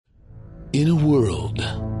In a world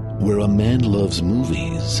where a man loves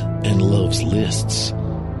movies and loves lists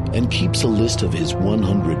and keeps a list of his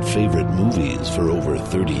 100 favorite movies for over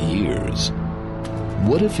 30 years,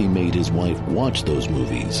 what if he made his wife watch those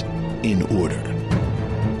movies in order?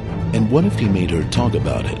 And what if he made her talk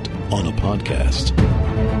about it on a podcast?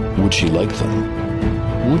 Would she like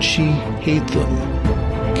them? Would she hate them?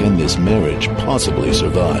 Can this marriage possibly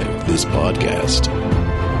survive this podcast?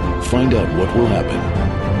 Find out what will happen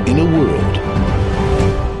in a world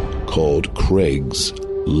called Craig's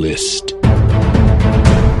List.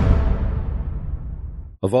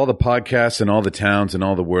 Of all the podcasts and all the towns and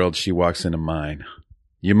all the world, she walks into mine.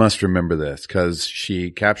 You must remember this, because she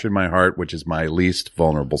captured my heart, which is my least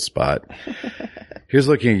vulnerable spot. Here's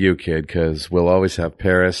looking at you, kid, because we'll always have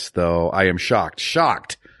Paris, though I am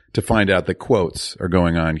shocked to find out that quotes are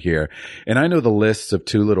going on here. And I know the lists of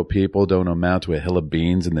two little people don't amount to a hill of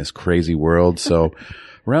beans in this crazy world, so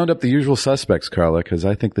round up the usual suspects, Carla, because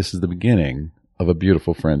I think this is the beginning of a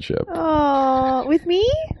beautiful friendship. Oh, with me?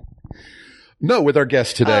 No, with our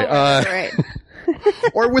guest today. Right.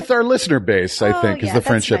 Or with our listener base, I think, is the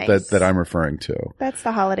friendship nice. that I'm referring to. That's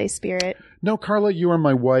the holiday spirit. No, Carla, you are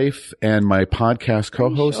my wife and my podcast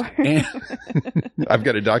co-host. Sure? And I've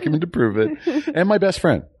got a document to prove it. And my best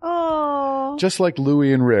friend. Oh. Just like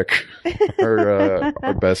Louie and Rick are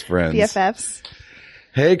our best friends. BFFs.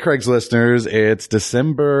 Hey, Craig's listeners, it's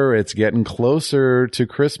December. It's getting closer to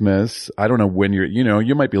Christmas. I don't know when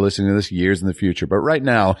you might be listening to this years in the future, but right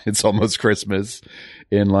now it's almost Christmas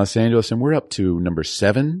in Los Angeles, and we're up to number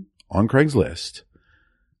 7 on Craig's List.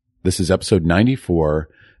 This is episode 94.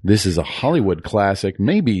 This is a Hollywood classic,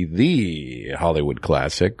 maybe the Hollywood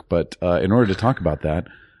classic, but in order to talk about that,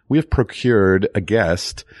 we have procured a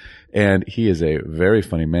guest, and he is a very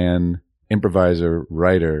funny man, improviser,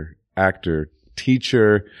 writer, actor,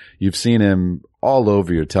 teacher. You've seen him all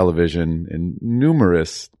over your television in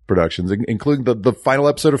numerous productions, including the final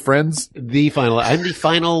episode of Friends. I'm the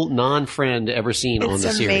final non-friend ever seen on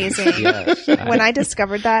the series. It's amazing. Yes. When I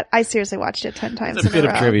discovered that, I seriously watched it 10 times That's a bit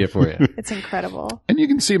of trivia for you. It's incredible. And you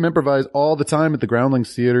can see him improvise all the time at the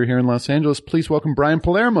Groundlings Theater here in Los Angeles. Please welcome Brian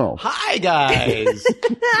Palermo. Hi, guys. Thank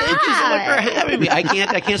you so much for having me. I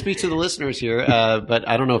can't speak to the listeners here, but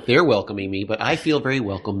I don't know if they're welcoming me, but I feel very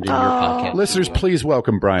welcomed in your podcast. Listeners, please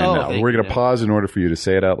welcome Brian now. thank We're going you. to pause in order for you to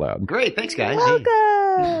say it out loud. Great. Thanks, guys. Welcome.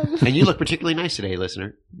 And you look particularly nice today,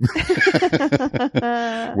 listener.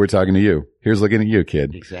 We're talking to you. Here's looking at you,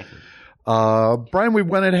 kid. Exactly. Brian, we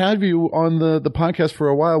wanted to have you on the podcast for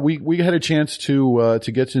a while. We had a chance to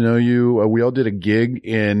get to know you. We all did a gig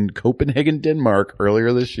in Copenhagen, Denmark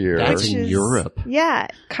earlier this year. That's Which in is- Europe. Yeah,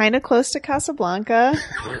 kind of close to Casablanca.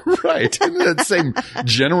 Right. In that same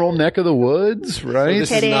general neck of the woods, right? This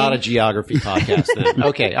Kidding. is not a geography podcast then.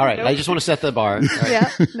 Okay. All right. I just want to set the bar. All right.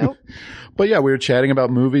 Yeah, nope. But yeah, we were chatting about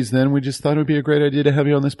movies then. We just thought it would be a great idea to have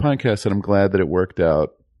you on this podcast, and I'm glad that it worked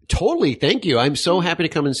out. Totally. Thank you. I'm so happy to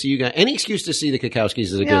come and see you guys. Any excuse to see the Kakowskis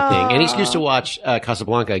is a good thing. Any excuse to watch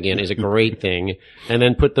Casablanca again is a great thing. And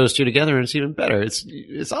then put those two together and it's even better.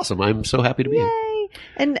 It's awesome. I'm so happy to be here. Yay.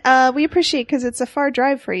 And we appreciate because it's a far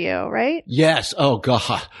drive for you, right? Yes. Oh,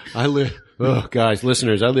 God. Guys,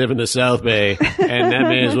 listeners, I live in the South Bay, and that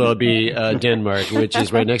may as well be Denmark, which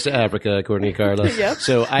is right next to Africa, according to Carla. Yep.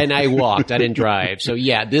 So, and I walked. I didn't drive. So,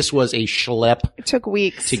 yeah, this was a schlep It took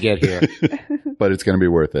weeks. to get here. But it's going to be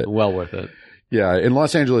worth it. Well worth it. Yeah. In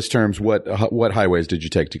Los Angeles terms, what highways did you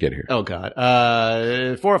take to get here? Oh, God.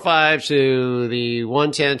 405 to the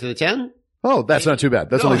 110 to the 10? Oh, that's not too bad.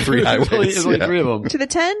 That's only 3 highways. There's only Yeah. 3 of them. To the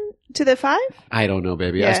 10? To the 5? I don't know,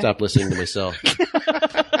 baby. Yeah. I stopped listening to myself.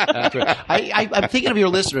 I'm thinking of your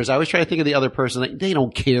listeners. I was trying to think of the other person. Like, they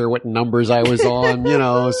don't care what numbers I was on,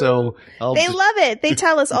 so They love it. They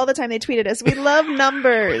tell us all the time. They tweet at us. We love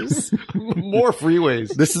numbers. more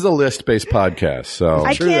freeways. This is a list-based podcast, so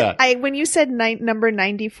I True can't. that. When you said number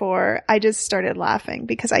 94, I just started laughing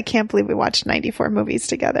because I can't believe we watched 94 movies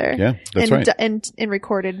together. Yeah, that's right. And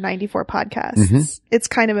recorded 94 podcasts. It's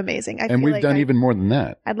kind of amazing. I and feel we've like done even more than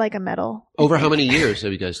that. I'd like a medal. Over how many years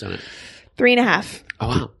have you guys done it? 3.5. Oh,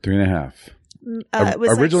 wow. 3.5. It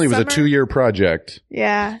was Originally, like it was a 2-year project.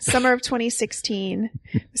 Yeah, summer of 2016.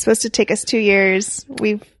 It was supposed to take us 2 years.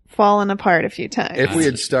 We've fallen apart a few times. If we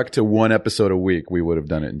had stuck to 1 episode a week, we would have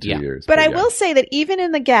done it in 2 Yeah. years. But I yeah. will say that even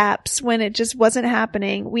in the gaps when it just wasn't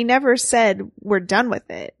happening, we never said we're done with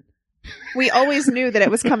it. We always knew that it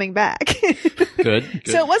was coming back. Good.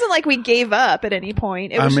 So it wasn't like we gave up at any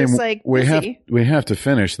point. It was just like we busy. have to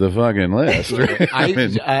finish the fucking list.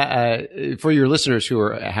 Right? For your listeners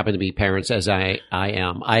who happen to be parents, as I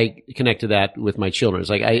am, I connect to that with my children. It's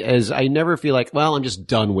like I never feel like, well, I'm just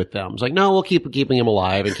done with them. It's like, no, we'll keep keeping them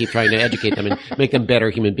alive and keep trying to educate them and make them better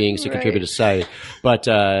human beings to contribute to society. But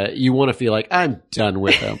you want to feel like I'm done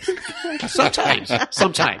with them. Sometimes,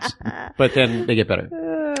 but then they get better.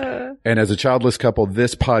 And as a childless couple,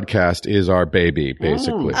 this podcast is our baby,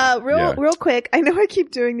 basically. Real quick. I know I keep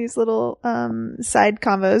doing these little side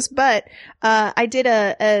convos, but I did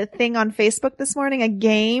a thing on Facebook this morning, a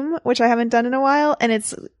game which I haven't done in a while, and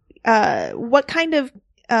it's what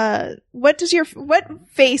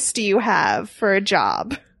face do you have for a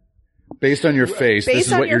job? Based on your face, this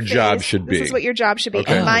is what your job should be. This is what your job should be.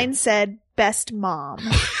 Okay. And mine said best mom.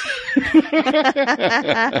 Did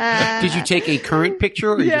you take a current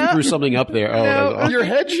picture or you just threw something up there? Oh, No. Your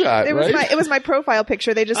headshot, right? It was my profile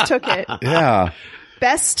picture. They just took it. Yeah.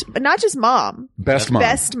 Best, not just mom. Best mom.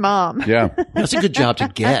 Best mom. Yeah. that's a good job to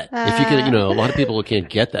get. If you can, a lot of people can't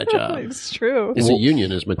get that job. It's true. It's a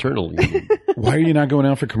union, it's maternal union. Why are you not going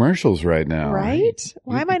out for commercials right now? Right?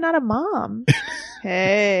 Why am I not a mom?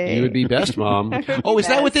 Hey. You would be best, mom. Oh, is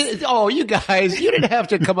that what this? Oh, you guys, you didn't have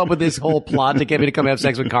to come up with this whole plot to get me to come have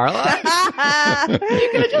sex with Carla. You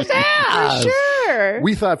could have just asked. Sure.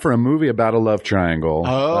 We thought for a movie about a love triangle.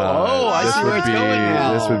 I see where it's going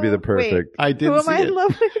now. This would be the perfect. I didn't Who am see I it. in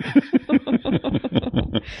love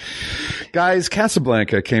with? Guys,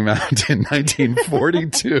 Casablanca came out in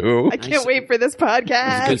 1942. I can't wait for this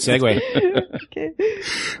podcast. Good segue. Okay.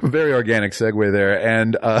 Very organic segue there.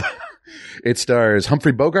 And, it stars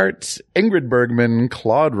Humphrey Bogart, Ingrid Bergman,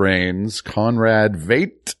 Claude Rains, Conrad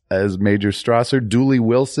Veidt as Major Strasser, Dooley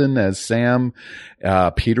Wilson as Sam,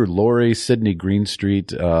 Peter Lorre, Sidney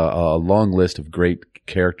Greenstreet, a long list of great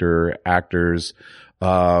character actors.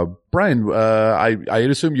 Brian, I'd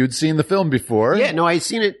assume you'd seen the film before. Yeah, no, I'd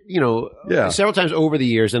seen it, several times over the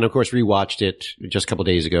years, and of course rewatched it just a couple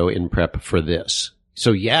days ago in prep for this.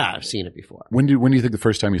 So yeah, I've seen it before. When do you think the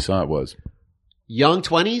first time you saw it was? Young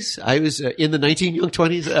 20s. I was in the young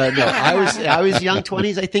 20s. No, I was young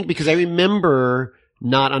 20s, I think, because I remember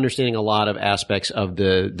not understanding a lot of aspects of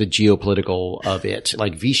the geopolitical of it.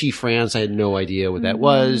 Like Vichy France, I had no idea what that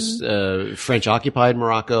was. French occupied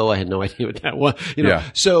Morocco, I had no idea what that was. Yeah.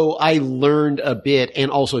 So I learned a bit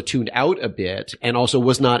and also tuned out a bit and also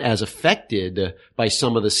was not as affected by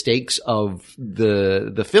some of the stakes of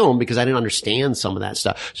the film because I didn't understand some of that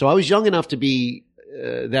stuff. So I was young enough to be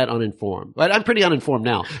that uninformed. But I'm pretty uninformed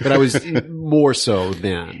now, but I was more so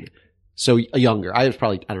then. So younger. I was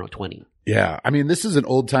probably, 20. Yeah. I mean, this is an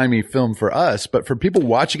old-timey film for us, but for people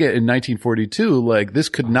watching it in 1942, like, this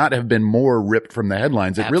could not have been more ripped from the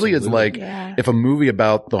headlines. It really is like if a movie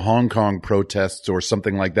about the Hong Kong protests or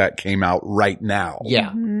something like that came out right now.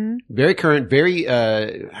 Yeah. Very current, very,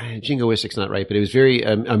 jingoistic's not right, but it was very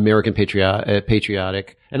American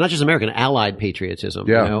patriotic, and not just American, Allied patriotism,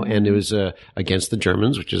 and it was, against the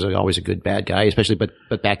Germans, which is always a good bad guy, especially,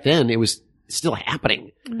 but back then it was still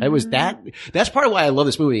happening. It was that's part of why I love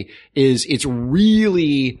this movie is it's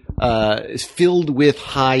really, filled with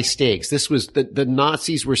high stakes. This was the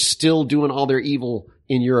Nazis were still doing all their evil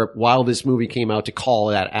in Europe while this movie came out to call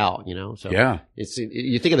that out, So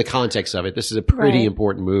you think of the context of it. This is a pretty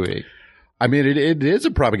important movie. I mean, it is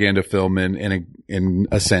a propaganda film in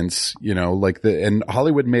a sense, and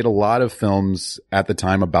Hollywood made a lot of films at the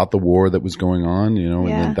time about the war that was going on,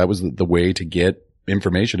 and that was the way to get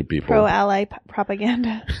information to people. Pro-ally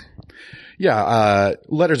propaganda. Yeah,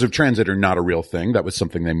 letters of transit are not a real thing. That was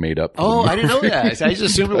something they made up. Oh, I didn't know that. I just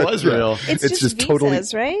assumed it was real. It's just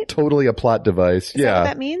visas, right? Totally a plot device. Is that what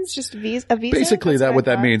that means? Just a visa? Basically, that's what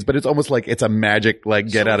that means. But it's almost like it's a magic,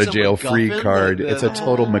 get out of jail free card. It's a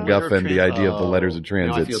total MacGuffin. The idea of the letters of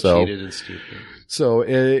transit. I feel cheated and stupid. So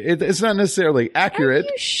it's not necessarily accurate. Are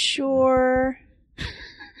you sure?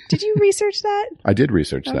 Did you research that? I did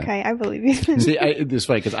research that. Okay, I believe you. See, it's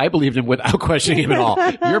funny because I believed him without questioning him at all.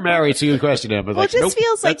 You're married, so you question him. But Well, it just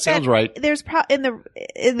feels like that sounds right. There's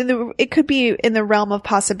it could be in the realm of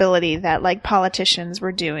possibility that politicians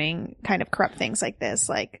were doing kind of corrupt things like this,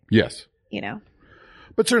 yes,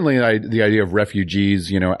 But certainly the idea of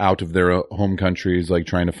refugees, out of their home countries,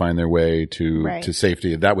 trying to find their way to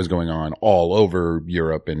safety, that was going on all over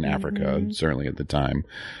Europe and Africa, certainly at the time.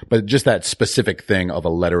 But just that specific thing of a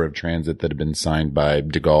letter of transit that had been signed by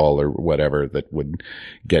de Gaulle or whatever that would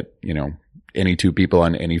get, any two people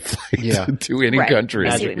on any flight to any country,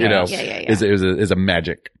 is a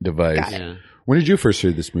magic device. Got it. When did you first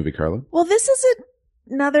hear this movie, Carla? Well, this is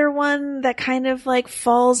another one that kind of like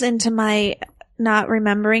falls into my not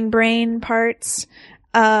remembering brain parts.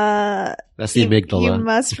 That's the amygdala. You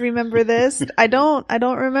must remember this. I don't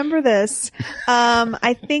remember this.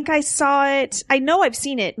 I think I saw it. I know I've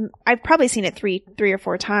seen it. I've probably seen it three or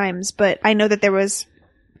four times, but I know that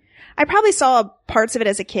I probably saw parts of it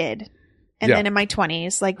as a kid. And then in my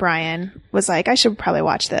 20s, like Brian was like, I should probably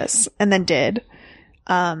watch this, and then did.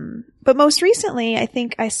 But most recently, I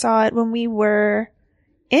think I saw it when we were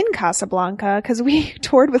in Casablanca because we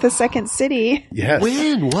toured with the Second City. Yes.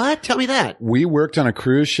 When? What? Tell me that. We worked on a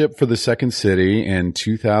cruise ship for the Second City in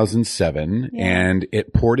 2007, and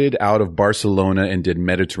it ported out of Barcelona and did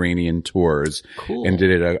Mediterranean tours. Cool. And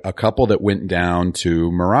did it a couple that went down to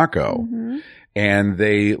Morocco. Mm-hmm. And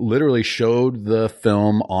they literally showed the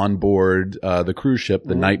film on board the cruise ship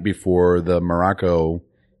the night before the Morocco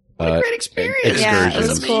What a great experience. Yeah, it excursion. was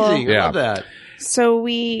That's cool. amazing. I Yeah. love that. So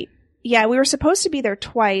we were supposed to be there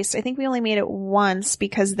twice. I think we only made it once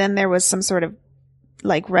because then there was some sort of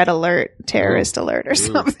like red alert, terrorist alert or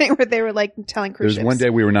something where they were like telling cruise There's ships. one day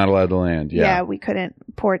we were not allowed to land. Yeah, we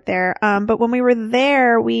couldn't port there. But when we were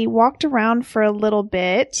there, we walked around for a little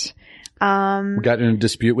bit. We got in a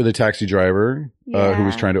dispute with a taxi driver who was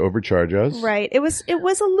Yeah. trying to overcharge us. Right. It was a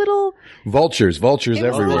little, Vultures it was a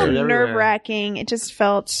everywhere. little Everywhere. nerve wracking. It just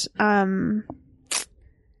felt,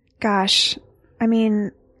 gosh, I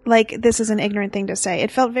mean, like this is an ignorant thing to say.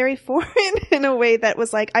 It felt very foreign in a way that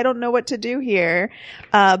was like, I don't know what to do here.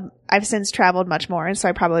 I've since traveled much more, and so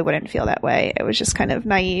I probably wouldn't feel that way. It was just kind of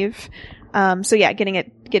naive. So yeah,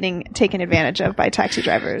 getting taken advantage of by taxi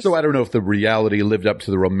drivers. So I don't know if the reality lived up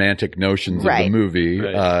to the romantic notions of the Right. movie.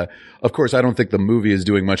 Right. Of course, I don't think the movie is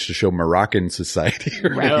doing much to show Moroccan society or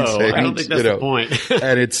No, anything. I don't think that's you know. the point.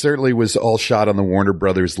 And it certainly was all shot on the Warner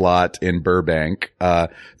Brothers lot in Burbank.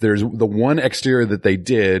 There's the one exterior that they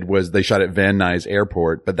did was they shot at Van Nuys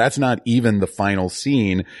Airport, but that's not even the final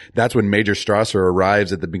scene. That's when Major Strasser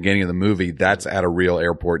arrives at the beginning of the movie. That's at a real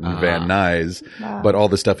airport in Van Nuys. Wow. But all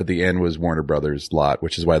the stuff at the end was Warner Brothers lot,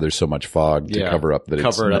 which is why there's so much fog to Yeah. cover up that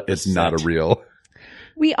Cover up the it's not set. a real.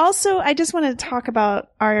 We also, I just want to talk about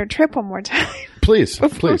our trip one more time. Please,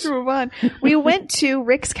 Before please. we move on. We went to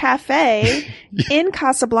Rick's Cafe in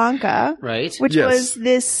Casablanca, Right? which Yes. was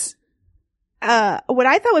this, what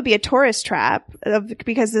I thought would be a tourist trap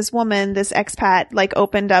because this woman, this expat, like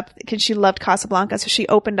opened up, because she loved Casablanca, so she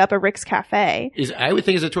opened up a Rick's Cafe. I would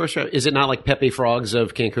think it's a tourist trap. Is it not like Pepe Frogs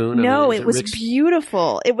of Cancun? No, Is it was Rick's-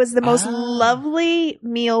 beautiful. It was the most lovely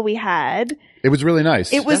meal we had. It was really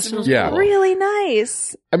nice. It was sounds Yeah. really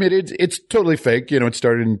nice. I mean, it's totally fake. You know, it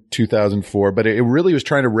started in 2004, but it really was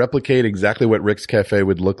trying to replicate exactly what Rick's Cafe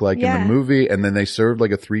would look like in Yeah. the movie. And then they served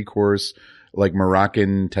like a 3-course, like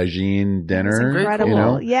Moroccan tagine dinner. incredible. You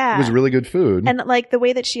know? Yeah. It was really good food. And like the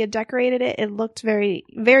way that she had decorated it, it looked very,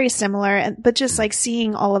 very similar. But just like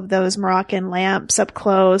seeing all of those Moroccan lamps up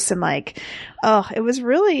close and like, oh, it was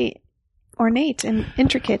really ornate and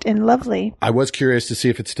intricate and lovely. I was curious to see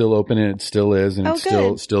if it's still open, and it still is, and Oh, it's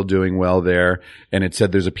good. still doing well there. And it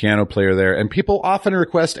said there's a piano player there, and people often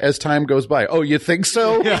request as time goes by. Oh, you think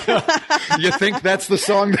so? You think that's the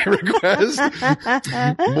song they request?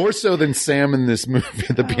 More so than Sam in this movie,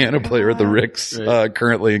 the piano player at the Rick's,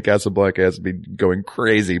 currently in Casablanca has to be going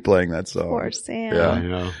crazy playing that song. Poor Sam. Yeah. I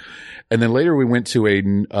know. And then later we went to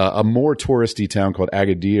a more touristy town called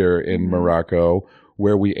Agadir in Morocco,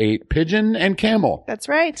 where we ate pigeon and camel. That's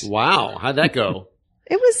right. Wow. How'd that go?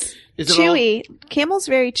 It was Is it chewy. Camel's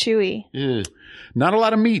very chewy. Yeah. Not a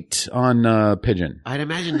lot of meat on pigeon. I'd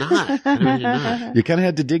imagine not. I'd imagine not. You kind of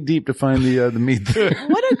had to dig deep to find the meat there.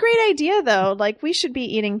 What a great idea though. Like we should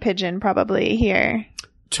be eating pigeon probably here.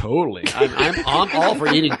 Totally. I'm all for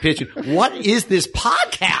eating pigeon. What is this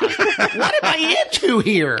podcast? What am I into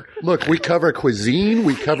here? Look, we cover cuisine,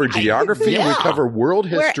 we cover geography, Yeah. we cover world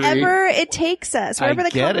history. Wherever it takes us, wherever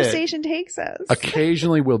the get it. conversation takes us.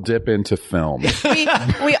 Occasionally we'll dip into film.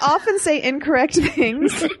 we often say incorrect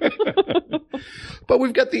things. But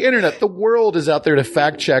we've got the internet. The world is out there to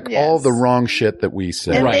fact check Yes. all the wrong shit that we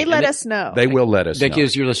say. And Right. they let And us know. They will let us That know.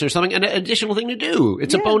 gives your listeners something, an additional thing to do.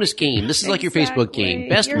 It's a Yeah. bonus game. This is like your Facebook Exactly. game.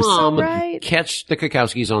 Best You're so mom, right. catch the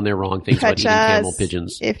Kakowskis on their wrong things about Catch eating camel us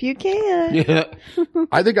pigeons. if you can. Yeah.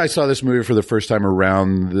 I think I saw this movie for the first time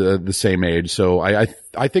around the same age. So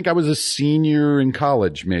I think I was a senior in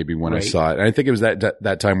college maybe when I Right. saw it. And I think it was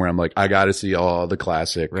that time where I'm like, I got to see all the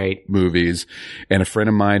classic Right. movies. And a friend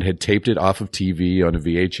of mine had taped it off of TV on a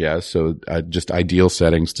VHS. So just ideal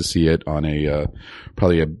settings to see it on a,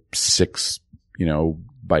 probably a 6,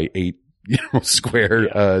 by 8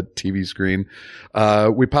 square TV screen.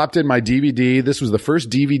 We popped in my DVD. This was the first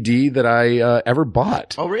DVD that I ever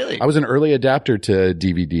bought. Oh, really? I was an early adapter to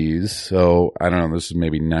DVDs. So I don't know, this is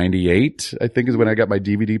maybe 98, I think is when I got my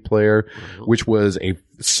DVD player, which was a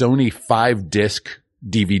Sony 5-disc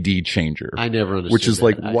DVD changer. I never understood Which is that.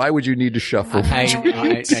 like, why would you need to shuffle? I never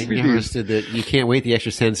understood that you can't wait the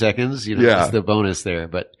extra 10 seconds. You know, Yeah. that's the bonus there.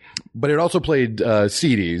 But But it also played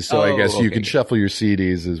CDs, so I guess you okay. could shuffle your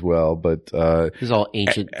CDs as well. But this is all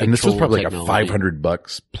ancient. and this was probably like technology. a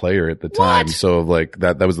 $500 player at the time. So like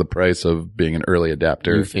that was the price of being an early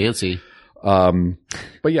adapter. You fancy.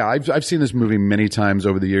 But yeah, I've seen this movie many times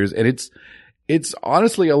over the years, and it's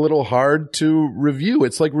honestly a little hard to review.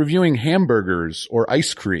 It's like reviewing hamburgers or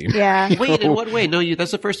ice cream. Yeah. Wait, in what way? No,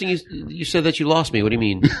 that's the first thing you said that you lost me. What do you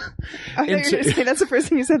mean? I thought you were going to say that's the first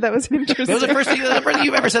thing you said that was interesting. That was the first thing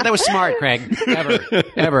you've ever said that was smart, Craig.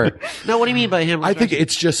 Ever. No, what do you mean by hamburger? I think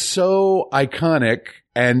it's just so iconic,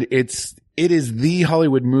 and it is the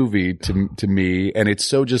Hollywood movie to me, and it's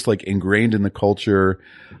so just like ingrained in the culture.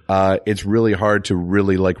 It's really hard to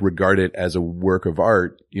really like regard it as a work of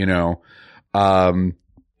art, you know.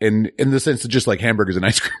 In the sense that just like hamburgers and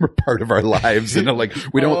ice cream are part of our lives, and like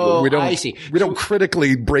I see. we don't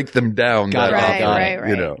critically break them down. Got that it, often, right.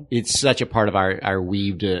 You know. It's such a part of our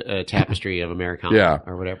weaved tapestry of Americana, Yeah.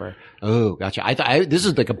 or whatever. Oh, gotcha. I thought this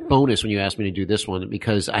is like a bonus when you asked me to do this one,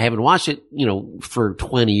 because I haven't watched it, for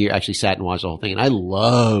 20 years. I actually sat and watched the whole thing, and I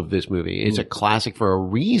love this movie. It's a classic for a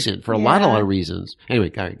reason, for a lot of reasons. Anyway,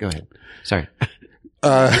 go ahead. Sorry.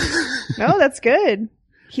 No, that's good.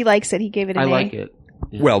 He likes it. He gave it an I A. like it.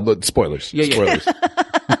 Well, but spoilers. Yeah. Spoilers.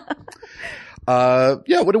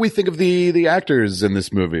 What do we think of the actors in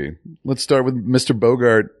this movie? Let's start with Mr.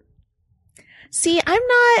 Bogart. See,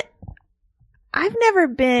 I've never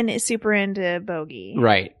been super into Bogey.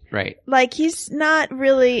 Right. Like, he's not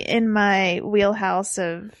really in my wheelhouse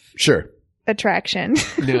of Sure. attraction.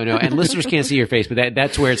 No. And listeners can't see your face, but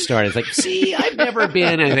that's where it started. It's like, see, I've never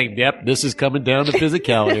been. I think, yep, this is coming down to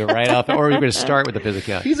physicality right off. Or we're going to start with the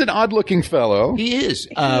physicality. He's an odd looking fellow. He is.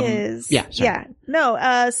 He is. Yeah. Sorry. Yeah.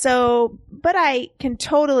 No, but I can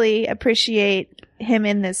totally appreciate him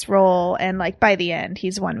in this role, and like by the end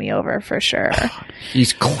he's won me over for sure.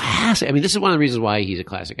 He's classic. I mean, this is one of the reasons why he's a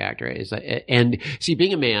classic actor. And see,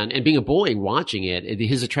 being a man and being a boy watching it,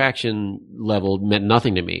 his attraction level meant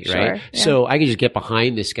nothing to me, right? Sure, yeah. So I could just get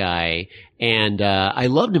behind this guy, and I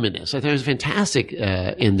loved him in this. I thought he was fantastic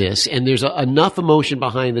in this. And there's enough emotion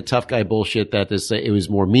behind the tough guy bullshit that it was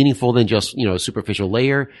more meaningful than just a superficial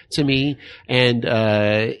layer to me.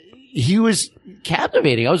 And he was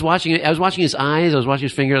captivating. I was watching it. I was watching his eyes. I was watching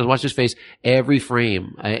his fingers. I was watching his face. Every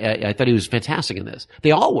frame. I thought he was fantastic in this.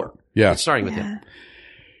 They all were. Yeah. Starting with him.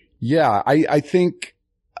 Yeah. I think,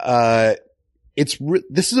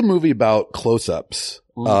 this is a movie about close-ups.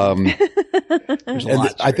 There's a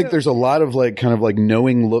lot. I think there's a lot of like kind of like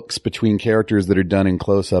knowing looks between characters that are done in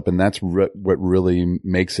close up, and that's what really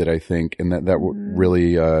makes it, I think, and that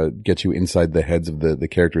really gets you inside the heads of the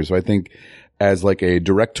characters. So I think as like a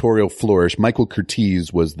directorial flourish, Michael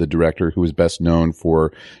Curtiz was the director who was best known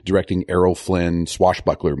for directing Errol Flynn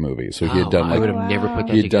swashbuckler movies. So he had done I would like have never put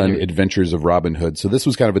that he had together. done Adventures of Robin Hood. So this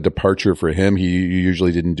was kind of a departure for him. He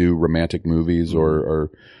usually didn't do romantic movies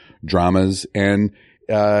or dramas, and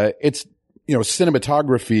it's,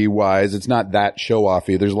 cinematography wise, it's not that show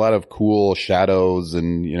offy. There's a lot of cool shadows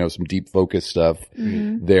and, some deep focus stuff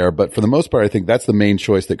there. But for the most part, I think that's the main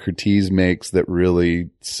choice that Curtiz makes that really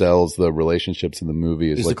sells the relationships in the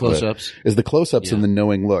movie Is the close-ups. Is the close-ups and the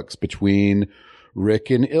knowing looks between Rick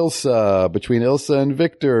and Ilsa, between Ilsa and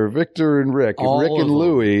Victor and Rick, All Rick of and them.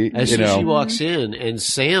 Louie. As soon as she walks in, and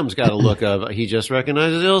Sam's got a look of, he just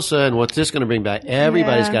recognizes Ilsa, and what's this going to bring back?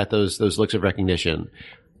 Everybody's got those looks of recognition.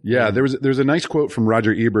 Yeah, there's a nice quote from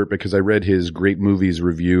Roger Ebert, because I read his Great Movies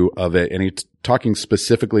review of it, and he's talking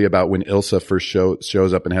specifically about when Ilsa first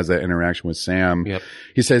shows up and has that interaction with Sam. Yep.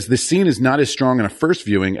 He says, "This scene is not as strong on a first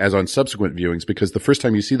viewing as on subsequent viewings, because the first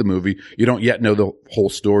time you see the movie, you don't yet know the whole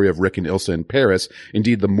story of Rick and Ilsa in Paris.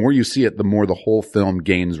 Indeed, the more you see it, the more the whole film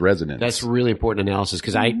gains resonance." That's really important analysis,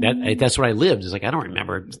 because that's what I lived. It's like, I don't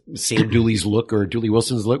remember Sam Dooley's look or Dooley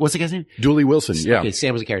Wilson's look. What's the guy's name? Dooley Wilson, yeah. Okay,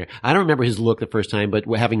 Sam was a character. I don't remember his look the first time, but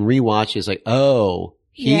having rewatched, it's like, oh,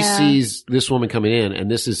 he sees this woman coming in,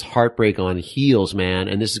 and this is heartbreak on heels, man,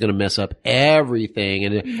 and this is going to mess up everything.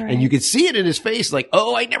 And you could see it in his face, like,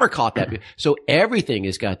 oh, I never caught that. So everything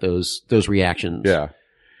has got those reactions. Yeah.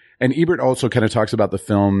 And Ebert also kind of talks about the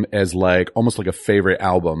film as like almost like a favorite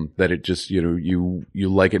album, that it just, you know, you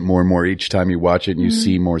like it more and more each time you watch it, and you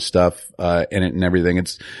see more stuff in it and everything.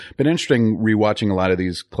 It's been interesting rewatching a lot of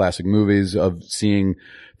these classic movies, of seeing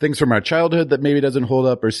things from our childhood that maybe doesn't hold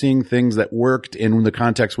up, or seeing things that worked in the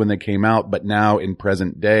context when they came out, but now in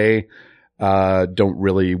present day don't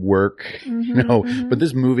really work, you know. But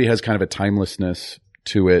this movie has kind of a timelessness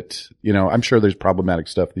to it. You know, I'm sure there's problematic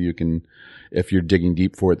stuff that you can, if you're digging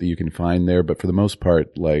deep for it, that you can find there. But for the most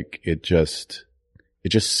part, like it just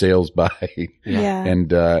sails by. Yeah.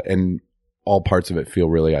 And all parts of it feel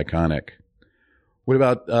really iconic. What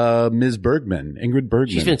about Ms. Bergman, Ingrid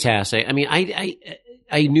Bergman? She's fantastic. I mean,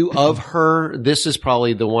 I knew of her. This is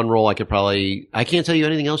probably the one role I can't tell you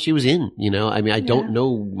anything else she was in, you know? I mean, I don't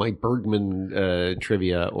know my Bergman,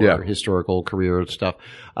 trivia or historical career stuff.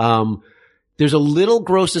 There's a little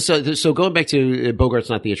grossness. So going back to Bogart's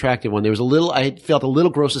not the attractive one, I felt a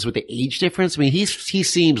little grossness with the age difference. I mean, he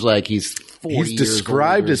seems like he's 40 He's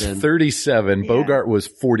described as 37. Bogart was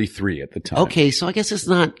 43 at the time. Okay, so I guess it's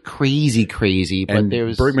not crazy, but and there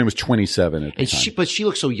was Bergman was 27 at the time. But she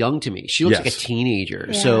looks so young to me. She looks like a teenager.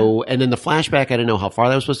 Yeah. So, and then the flashback, I didn't know how far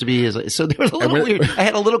that was supposed to be. So there was a little weird. I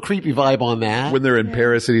had a little creepy vibe on that. When they're in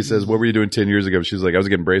Paris and he says, "What were you doing 10 years ago?" She's like, "I was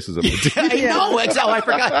getting braces." I know, exactly. I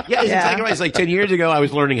forgot. Yeah, exactly right. It's like 10 years ago, I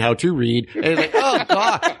was learning how to read. And it's like, oh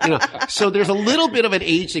God, you know. So there's a little bit of an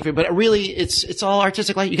age thing, but really, it's all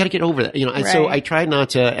artistic. Like you got to get over that, you know. And so I tried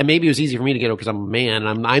not to, and maybe it was easy for me to get over because I'm a man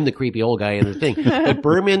and I'm the creepy old guy in the thing. But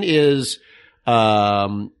Bergman is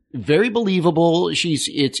very believable.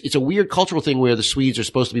 It's a weird cultural thing where the Swedes are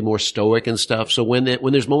supposed to be more stoic and stuff. So when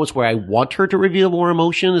there's moments where I want her to reveal more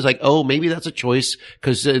emotion, it's like, oh, maybe that's a choice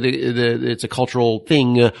because it's a cultural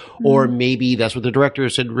thing, or maybe that's what the director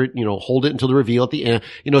said. You know, hold it until the reveal at the end.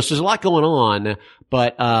 You know, so there's a lot going on.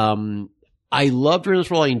 But I loved her in this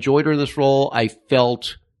role. I enjoyed her in this role. I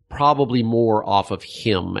felt probably more off of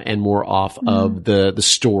him and more off of the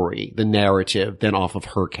story, the narrative, than off of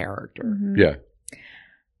her character. Yeah.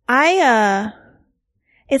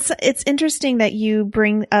 It's interesting that you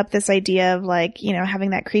bring up this idea of like, you know,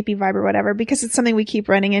 having that creepy vibe or whatever, because it's something we keep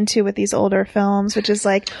running into with these older films, which is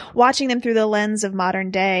like watching them through the lens of modern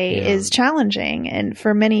day is challenging, and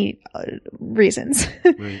for many reasons.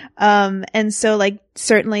 Right. And so like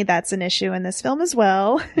certainly that's an issue in this film as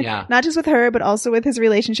well. Yeah. Not just with her, but also with his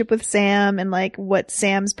relationship with Sam and like what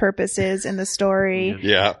Sam's purpose is in the story.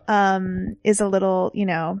 Yeah. Is a little, you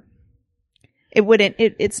know,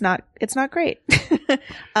 it's not great.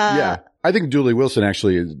 Yeah. I think Dooley Wilson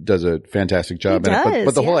actually does a fantastic job in it.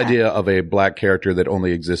 But the whole idea of a black character that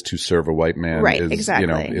only exists to serve a white man is, you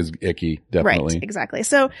know, is icky, definitely. Right, exactly.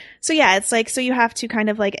 So yeah, it's like, so you have to kind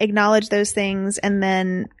of like acknowledge those things, and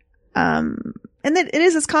then it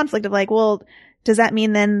is this conflict of like, well, does that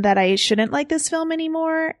mean then that I shouldn't like this film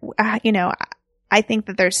anymore? You know, I think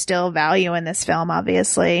that there's still value in this film,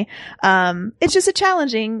 obviously. It's just a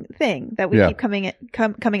challenging thing that we keep coming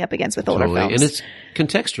up against with older films. And it's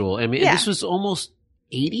contextual. I mean, this was almost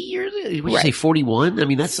 80 years? What did you say, 41? I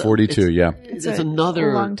mean, that's 42, It's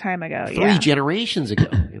another long time ago. 3 generations ago.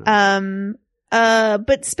 You know?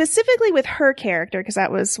 But specifically with her character, because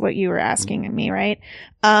that was what you were asking me, right?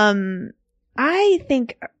 I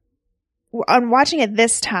think on watching it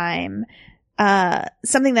this time,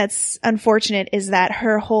 something that's unfortunate is that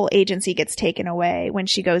her whole agency gets taken away when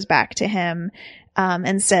she goes back to him,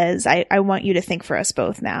 and says, I want you to think for us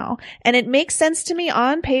both now. And it makes sense to me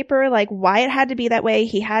on paper, like why it had to be that way.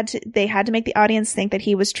 They had to make the audience think that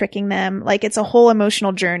he was tricking them. Like it's a whole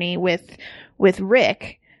emotional journey with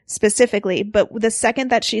Rick specifically. But the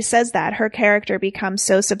second that she says that, her character becomes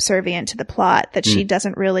so subservient to the plot that she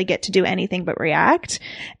doesn't really get to do anything but react.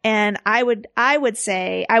 And I would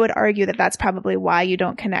argue that that's probably why you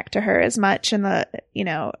don't connect to her as much in the, you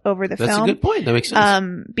know, over the film. That's a good point. That makes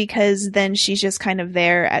sense. Because then she's just kind of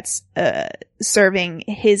there at, serving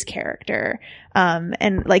his character,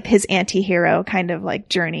 and like his anti-hero kind of like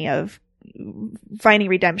journey of finding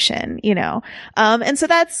redemption, you know? And so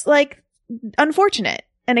that's like unfortunate.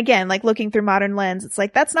 And again, like looking through modern lens, it's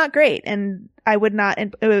like, that's not great. And I would not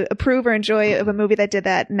approve or enjoy of a movie that did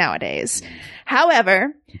that nowadays.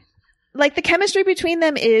 However, like the chemistry between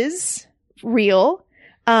them is real.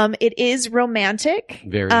 It is romantic.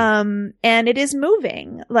 Very. And it is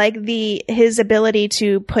moving. Like his ability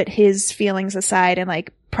to put his feelings aside and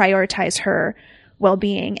like prioritize her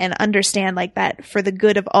well-being and understand like that for the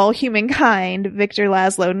good of all humankind, Victor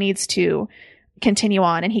Laszlo needs to continue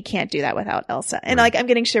on, and he can't do that without Elsa. And like, I'm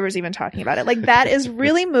getting shivers even talking about it. Like that is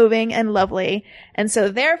really moving and lovely. And so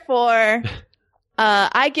therefore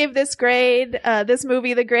I give this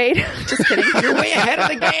movie the grade. Just kidding. You're way ahead of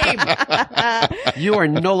the game. You are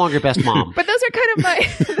no longer best mom. But those are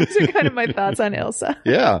kind of my thoughts on Ilsa.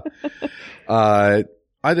 Yeah.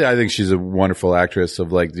 I think she's a wonderful actress.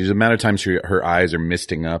 Of like, the amount of times her eyes are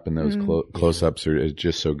misting up, and those close-ups are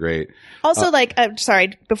just so great. Also,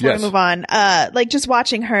 sorry, before yes. we move on, just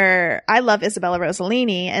watching her, I love Isabella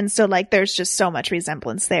Rossellini, and so there's just so much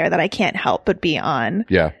resemblance there that I can't help but be on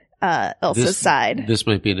Ilsa's side. This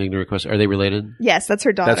might be an ignorant question. Are they related? Yes, that's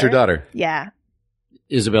her daughter. That's her daughter. Yeah.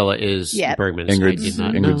 Isabella is Bergman's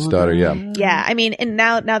Ingrid's daughter, yeah. Yeah, I mean, and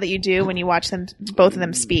now that you do, when you watch them, both of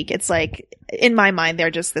them speak, it's like, in my mind,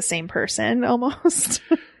 they're just the same person, almost.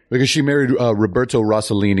 Because she married Roberto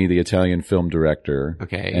Rossellini, the Italian film director.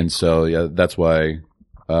 Okay. And so, yeah, that's why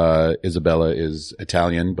Isabella is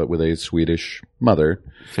Italian, but with a Swedish mother.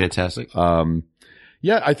 Fantastic.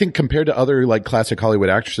 Yeah, I think compared to other classic Hollywood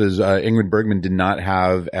actresses, Ingrid Bergman did not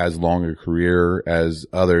have as long a career as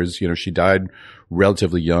others. You know, she died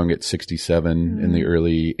relatively young at 67 in the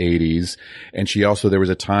early 80s. And there was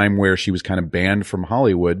a time where she was kind of banned from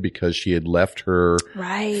Hollywood because she had left her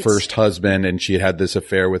first husband, and she had this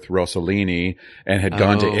affair with Rossellini and had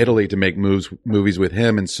gone to Italy to make movies with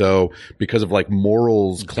him. And so because of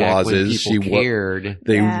morals clauses, she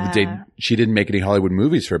didn't make any Hollywood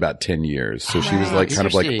movies for about 10 years. So she was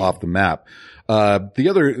kind of off the map.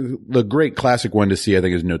 The great classic one to see, I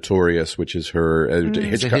think, is Notorious, which is her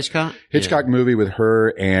Hitchcock movie with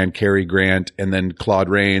her and Cary Grant, and then Claude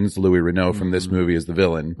Rains, Louis Renault from this movie is the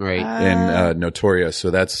villain, in Notorious.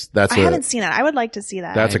 So that's I haven't seen that. I would like to see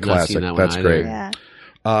that. That's a classic. That's great. Yeah.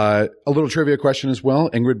 A little trivia question as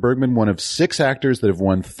well. Ingrid Bergman, one of 6 actors that have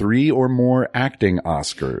won 3 or more acting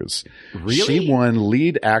Oscars. Really? She won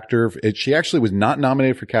lead actor. She actually was not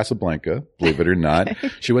nominated for Casablanca, believe it or not.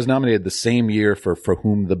 She was nominated the same year for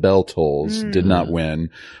Whom the Bell Tolls, did not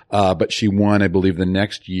win. But she won, I believe, the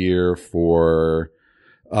next year for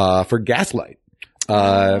Gaslight.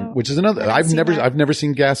 Which is another, I've never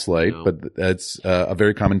seen Gaslight, but that's a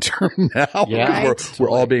very common term now. Yeah. We're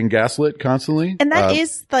all being gaslit constantly. And that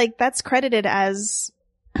is that's credited as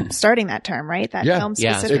starting that term, right? That film specifically.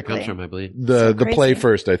 Yeah, that's where it comes from, I believe. The play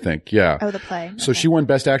first, I think. Yeah. Oh, the play. So she won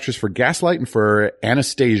Best Actress for Gaslight and for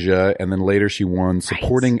Anastasia, and then later she won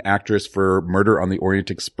Supporting Actress for Murder on the Orient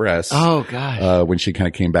Express. Oh, gosh. When she kind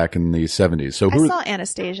of came back in the 70s. So I saw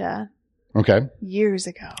Anastasia. Okay. Years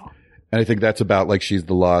ago. And I think that's about she's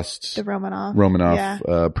the lost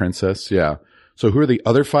Romanov princess. Yeah. So who are the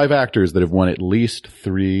other 5 actors that have won at least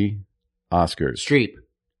 3 Oscars? Streep.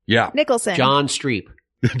 Yeah. Nicholson. John Streep.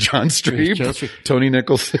 John Streep. Tony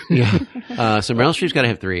Nicholson. Yeah. So Meryl Streep's got to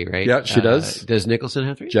have 3, right? Yeah, she does. Does Nicholson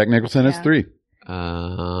have 3? Jack Nicholson has 3.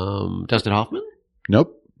 Dustin Hoffman?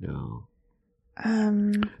 Nope. No.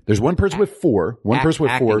 There's one person with 4. One person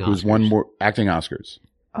with 4 who's won more acting Oscars.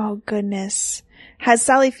 Oh, goodness. Has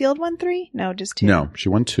Sally Field won 3? No, just 2. No, she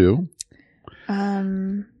won 2.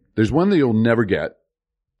 There's one that you'll never get,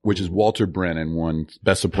 which is Walter Brennan won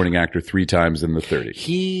Best Supporting Actor 3 times in the 30s.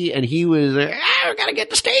 He was, I gotta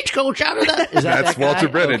get the stagecoach out of that. Is That's that Walter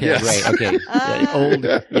Brennan, okay, yes. Right,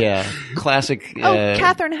 okay. Classic.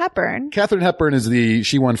 Katharine Hepburn. Katharine Hepburn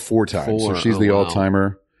she won 4 times, so she's the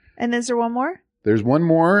all-timer. And is there one more? There's one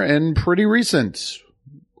more, and pretty recent.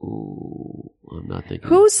 Ooh, I'm not thinking.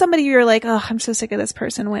 Who's somebody you're like, oh, I'm so sick of this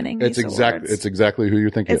person winning It's exactly who you're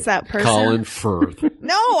thinking. It's that person. Colin Firth.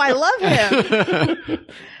 No, I love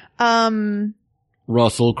him.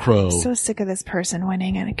 Russell Crowe. So sick of this person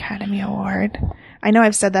winning an Academy Award. I know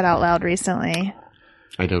I've said that out loud recently.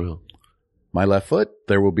 I don't know. My Left Foot,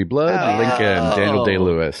 There Will Be Blood, Lincoln, Daniel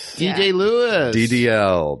Day-Lewis. DJ Lewis.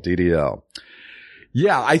 DDL.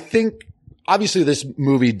 Yeah, I think obviously this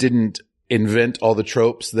movie didn't invent all the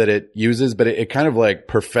tropes that it uses, but it kind of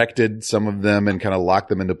perfected some of them and kind of locked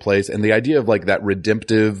them into place. And the idea of that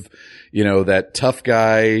redemptive, that tough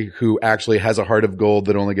guy who actually has a heart of gold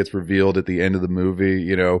that only gets revealed at the end of the movie,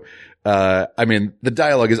 I mean, the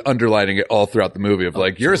dialogue is underlining it all throughout the movie of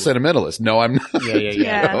you're a sentimentalist. No, I'm not.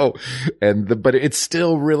 Yeah. No. But it's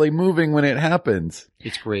still really moving when it happens.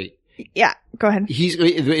 It's great. Yeah, go ahead.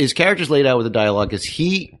 His character's laid out with the dialogue is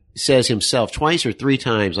he says himself twice or 3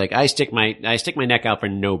 times, I stick my neck out for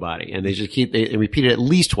nobody. And they repeat it at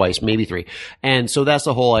least twice, maybe 3. And so that's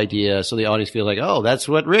the whole idea. So the audience feels oh, that's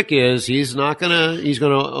what Rick is. He's gonna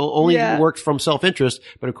only work from self-interest.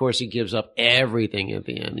 But of course he gives up everything at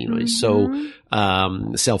the end. He's so,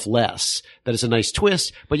 selfless. That is a nice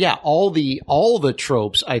twist. But yeah, all the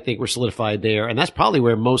tropes I think were solidified there, and that's probably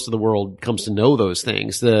where most of the world comes to know those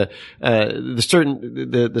things. The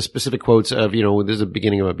specific quotes of, there's a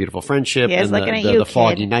beginning of a beautiful friendship, Yes, and looking at the you,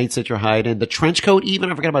 foggy kid. nights that you're hiding, the trench coat.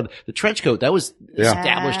 Even I forgot about the trench coat. That was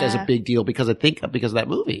established as a big deal because of that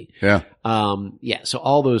movie. Yeah. So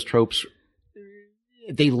all those tropes,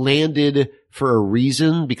 they landed for a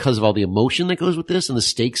reason because of all the emotion that goes with this and the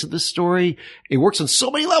stakes of this story. It works on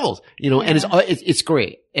so many levels, and it's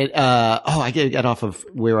great. And, I got off of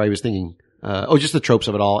where I was thinking, just the tropes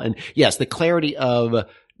of it all. And yes, the clarity of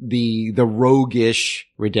the roguish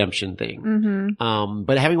redemption thing.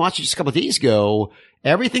 But having watched it just a couple of days ago,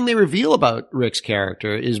 everything they reveal about Rick's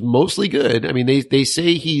character is mostly good. I mean, they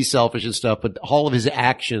say he's selfish and stuff, but all of his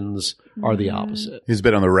actions are the opposite. He's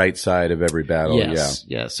been on the right side of every battle. Yes.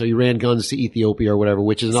 So he ran guns to Ethiopia or whatever,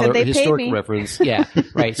 which is Said another they paid historic me. reference. Yeah,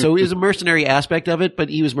 right. So it was a mercenary aspect of it, but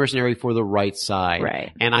he was mercenary for the right side.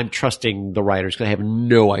 Right. And I'm trusting the writers because I have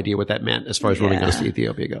no idea what that meant as far as running guns to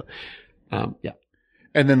Ethiopia go.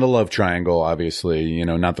 And then the love triangle, obviously,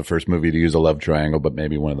 not the first movie to use a love triangle, but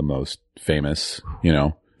maybe one of the most famous,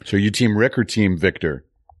 So you team Rick or team Victor?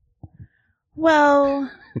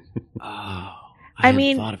 Well, I hadn't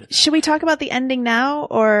mean, thought of it. should we talk about the ending now,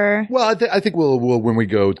 or Well, I think we'll when we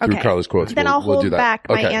go through Okay. Carla's quotes, then we'll I'll hold do that. back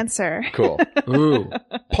my Okay. answer? Cool. Ooh,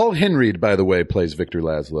 Paul Henreid, by the way, plays Victor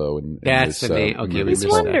Laszlo. In that's this, the name. Okay, movie. we He's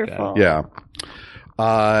missed that wonderful. guy. Yeah.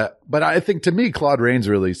 But I think to me, Claude Rains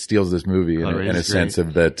really steals this movie Claude in Rains a is sense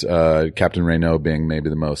of that, Captain Renault being maybe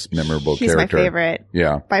the most memorable He's character. my favorite.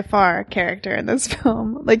 Yeah. By far character in this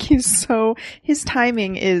film. Like his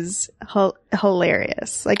timing is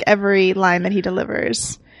hilarious. Like every line that he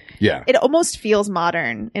delivers. Yeah. It almost feels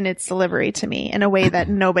modern in its delivery to me in a way that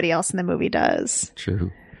nobody else in the movie does.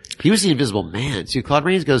 True. He was the Invisible Man. See, Claude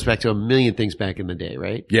Rains goes back to a million things back in the day,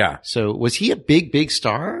 right? Yeah. So was he a big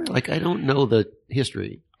star? Like, I don't know the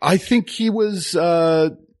history. I think he was,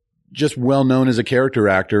 just well known as a character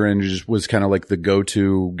actor and just was kind of like the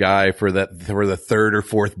go-to guy for the third or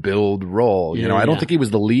fourth build role. Yeah, I don't yeah. think he was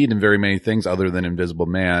the lead in very many things other than Invisible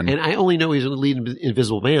Man. And I only know he's in the lead in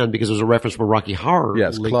Invisible Man because there's a reference from Rocky Horror.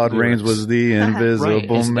 Yes, Like, Claude Rains lyrics. was the Invisible Right.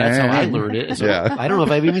 Man. That's how I learned it. So Yeah. I don't know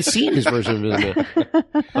if I've even seen his version of Invisible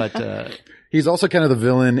Man. But, He's also kind of the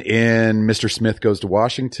villain in Mr. Smith Goes to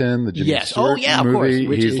Washington, the Jimmy Yes. Stewart Oh, yeah, of movie. course.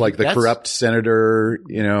 Which He's is- like the that's- corrupt senator,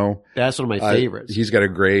 that's one of my favorites. He's got a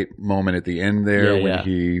great moment at the end there Yeah, when yeah.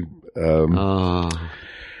 he, Oh.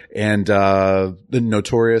 and the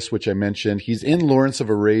Notorious, which I mentioned. He's in Lawrence of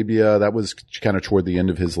Arabia. That was kind of toward the end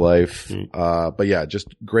of his life. But yeah, just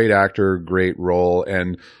great actor, great role.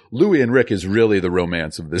 And Louis and Rick is really the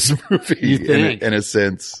romance of this movie You think? in a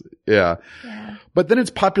sense. Yeah. But then it's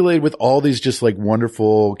populated with all these just like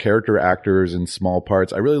wonderful character actors in small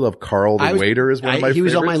parts. I really love Carl the waiter is one of my favorites. He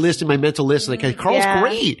was on my list, in my mental list. Like, Carl's Yeah,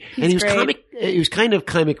 great. And he's he was great. he was kind of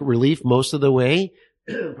comic relief most of the way.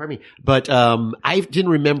 Pardon me. But, I didn't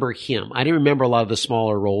remember him. I didn't remember a lot of the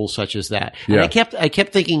smaller roles such as that. And Yeah. I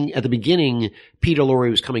kept thinking at the beginning, Peter Lorre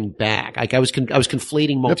was coming back. Like I was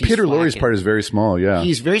conflating Yeah, Maltese Peter Lorre's Falcon. part is very small. Yeah.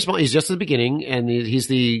 He's very small. He's just at the beginning, and he's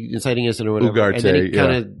the inciting incident or whatever. Ugarte, and then he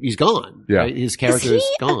kind of he's gone. Yeah. Right? His Is character he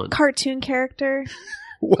is gone. a cartoon character?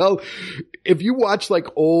 Well, if you watch like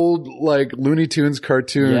old like Looney Tunes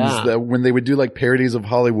cartoons Yeah. that when they would do like parodies of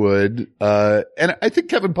Hollywood, and I think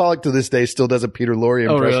Kevin Pollak to this day still does a Peter Lorre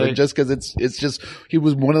Oh, impression really? just because it's just he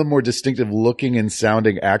was one of the more distinctive looking and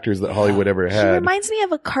sounding actors that Hollywood ever He had. reminds me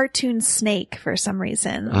of a cartoon snake for some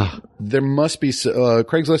reason. There must be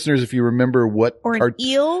Craig's listeners if you remember what Or an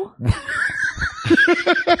eel.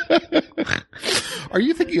 Are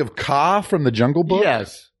you thinking of Ka from the Jungle Book?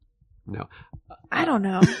 Yes. No. I don't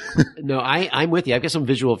know. No, I'm with you. I've got some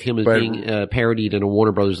visual of him as But- being parodied in a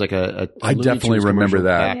Warner Brothers, like a I Looney definitely Tunes remember commercial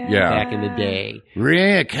that. Back, Yeah. back in the day.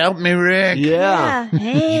 Rick, help me, Rick. Yeah.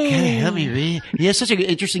 Hey. You gotta help me, man. He has such an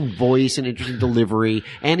interesting voice and interesting delivery,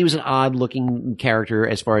 and he was an odd-looking character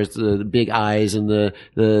as far as the big eyes and the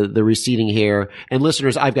receding hair. And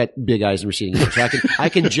listeners, I've got big eyes and receding hair, so I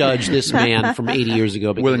can judge this man from 80 years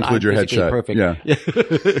ago. Because We'll include your I'm physically headshot.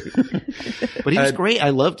 perfect. But he was great. I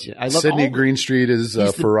loved it. I loved Sidney all Greenstreet is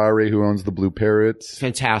Ferrari, who owns the Blue Parrots.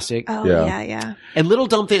 fantastic. Oh Yeah. yeah. And little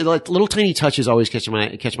dumb things, like little tiny touches always catch my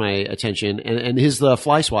attention. And his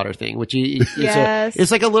fly swatter thing, which Yes.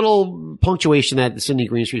 it's like a little punctuation that Sidney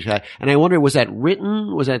Greenstreet had. And I wonder, was that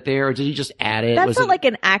written? Was that there? Or did he just add it? That Was felt it, like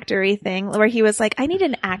an actory thing where he was like, I need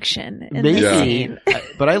an action in maybe, this scene.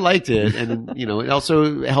 but I liked it. And, it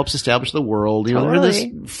also helps establish the world. They're in this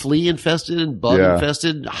Totally. flea infested and bug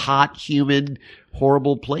infested, hot, humid,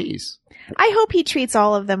 horrible place. I hope he treats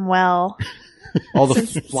all of them well. All the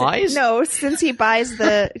flies? No, since he buys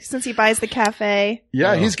the cafe.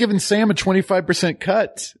 Yeah, he's giving Sam a 25%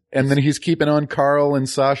 cut. And then he's keeping on Carl and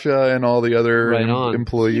Sasha and all the other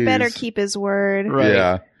employees. He better keep his word. Right.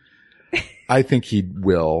 Yeah. I think he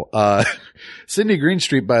will. Sidney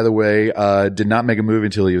Greenstreet, by the way, did not make a movie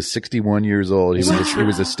until he was 61 years old. He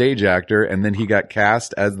was a stage actor, and then he got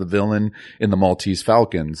cast as the villain in The Maltese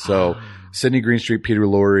Falcon. So Sidney Greenstreet, Peter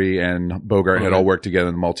Lorre, and Bogart had all worked together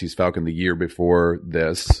in The Maltese Falcon the year before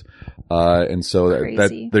this. And so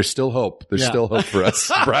that there's still hope. There's still hope for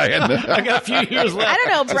us, Brian. I got a few years left. I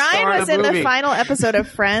don't know. Brian was in the final episode of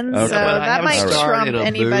Friends, so that might trump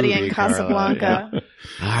anybody in Casablanca.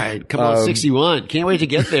 All right, come on, 61. Can't wait to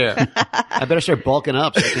get there. I better start bulking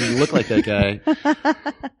up so I can look like that guy.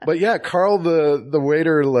 But yeah, Carl, the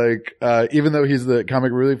waiter, like, even though he's the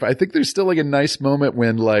comic relief, I think there's still like a nice moment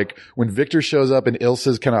when Victor shows up and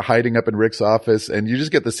Ilsa's kind of hiding up in Rick's office, and you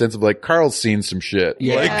just get the sense of like, Carl's seen some shit.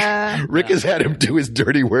 Yeah. Like, Rick has had him do his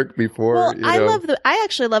dirty work before. Well, you know? I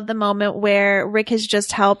actually love the moment where Rick has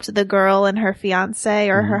just helped the girl and her fiance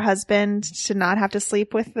or her husband to not have to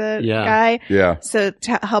sleep with the guy. Yeah. So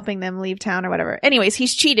helping them leave town or whatever. Anyways,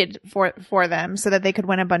 he's cheated for them so that they could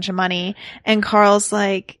win a bunch of money. And Carl's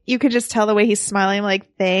like, you could just tell the way he's smiling,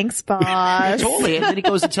 like, thanks, boss. Totally. And then he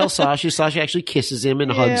goes to tell Sasha. Sasha actually kisses him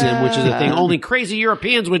and hugs him, which is a thing only crazy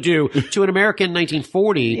Europeans would do to an American in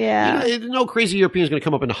 1940. Yeah. You know, no crazy European is going to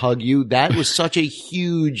come up and hug you. That was such a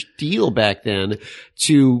huge deal back then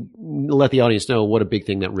to let the audience know what a big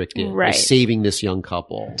thing that Rick did. Right. By saving this young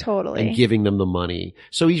couple. Totally. And giving them the money.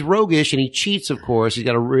 So he's roguish and he cheats, of course. He's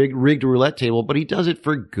got a rigged roulette table, but he does it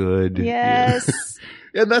for good. Yes.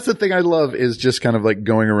 And that's the thing I love is just kind of like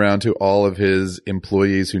going around to all of his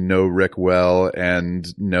employees who know Rick well and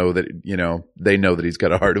know that, you know, they know that he's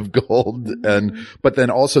got a heart of gold. But then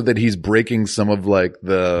also that he's breaking some of like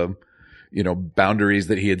the, you know, boundaries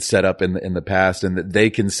that he had set up in the past, and that they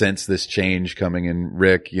can sense this change coming in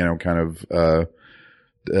Rick, you know, kind of,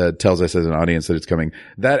 tells us as an audience that it's coming.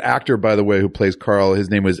 That actor, by the way, who plays Carl, his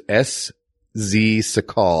name was S.Z.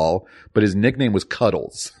 Sakal, but his nickname was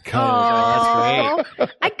Cuddles. That's great.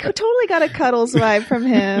 I totally got a Cuddles vibe from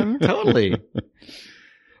him. Totally.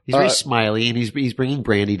 He's very smiley, and he's bringing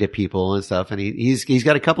brandy to people and stuff, and he's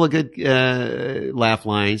got a couple of good laugh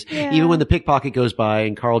lines. Yeah. Even when the pickpocket goes by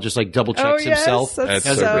and Carl just like double checks himself. That's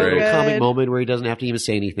Has so a good. great comic moment where he doesn't have to even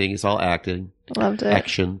say anything. It's all acting. Loved it.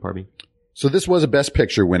 Action, pardon me. So this was a Best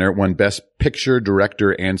Picture winner. It won Best Picture,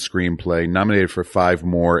 Director, and Screenplay. Nominated for 5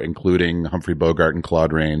 more, including Humphrey Bogart and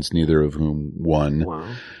Claude Rains, neither of whom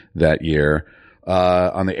won that year.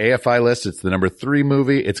 On the AFI list, it's the number 3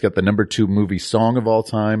 movie. It's got the number 2 movie song of all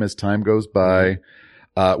time as time goes by,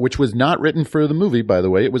 which was not written for the movie, by the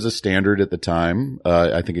way. It was a standard at the time.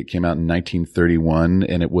 I think it came out in 1931,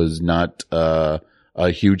 and it was not a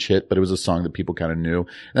huge hit, but it was a song that people kind of knew. And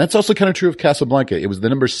that's also kind of true of Casablanca. It was the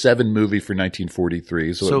number 7 movie for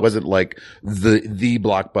 1943. So it wasn't like the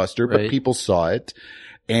blockbuster, but people saw it.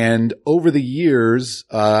 And over the years,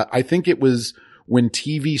 I think it was when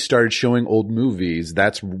TV started showing old movies,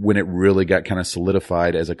 that's when it really got kind of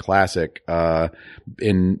solidified as a classic. I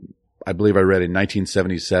believe I read in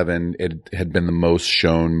 1977, it had been the most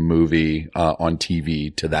shown movie on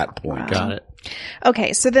TV to that point. Wow. Got it.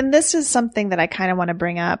 Okay, so then this is something that I kind of want to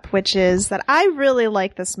bring up, which is that I really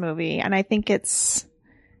like this movie, and I think it's,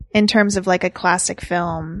 in terms of like a classic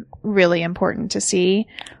film, really important to see.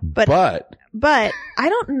 But I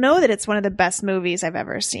don't know that it's one of the best movies I've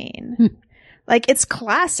ever seen. Like, it's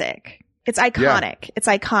classic. It's iconic. Yeah. It's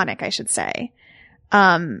iconic, I should say.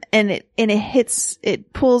 And it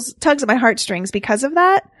tugs at my heartstrings because of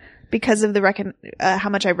that. Because of how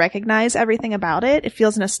much I recognize everything about it. It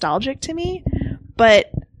feels nostalgic to me. But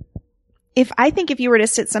if you were to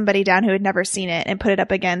sit somebody down who had never seen it and put it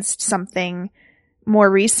up against something more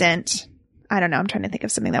recent, I don't know, I'm trying to think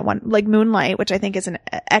of something that won, like Moonlight, which I think is an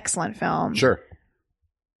excellent film. Sure.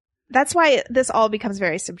 That's why this all becomes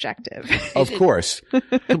very subjective. Of course.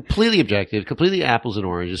 Completely objective, completely apples and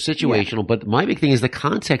oranges, situational. Yeah. But my big thing is the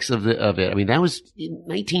context of it. I mean, that was in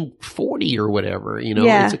 1940 or whatever, you know,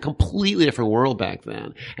 It's a completely different world back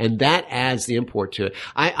then. And that adds the import to it.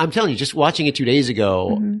 I'm telling you, just watching it 2 days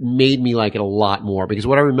ago made me like it a lot more, because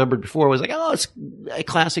what I remembered before was like, oh, it's a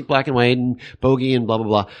classic black and white and bogey and blah, blah,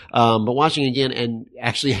 blah. But watching it again and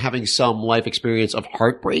actually having some life experience of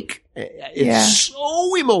heartbreak, it's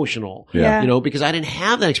so emotional, you know, because I didn't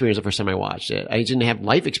have that experience the first time I watched it. I didn't have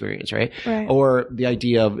life experience, right? Or the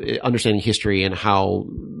idea of understanding history and how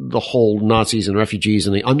the whole Nazis and refugees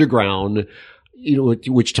and the underground,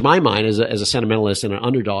 which to my mind, as a sentimentalist and an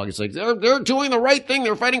underdog, it's like they're doing the right thing.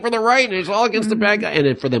 They're fighting for the right, and it's all against the bad guy. And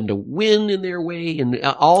then for them to win in their way, and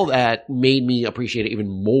all that made me appreciate it even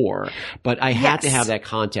more. But I had to have that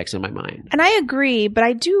context in my mind. And I agree, but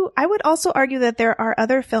I would also argue that there are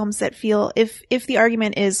other films that feel, if the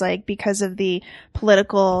argument is like because of the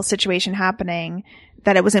political situation happening,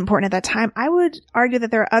 that it was important at that time, I would argue that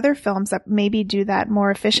there are other films that maybe do that more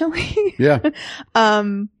efficiently. Yeah.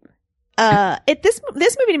 This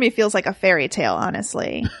movie to me feels like a fairy tale,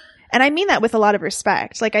 honestly. And I mean that with a lot of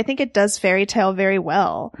respect. Like, I think it does fairy tale very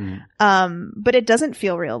well. But it doesn't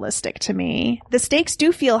feel realistic to me. The stakes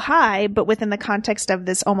do feel high, but within the context of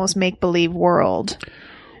this almost make-believe world.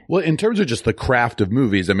 Well, in terms of just the craft of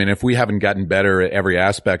movies, I mean, if we haven't gotten better at every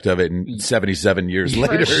aspect of it in 77 years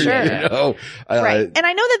later, sure. you know. Right. And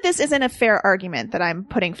I know that this isn't a fair argument that I'm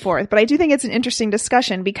putting forth, but I do think it's an interesting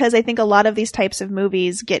discussion because I think a lot of these types of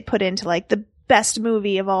movies get put into like the best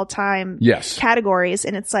movie of all time categories.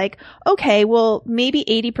 And it's like, okay, well, maybe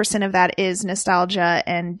 80% of that is nostalgia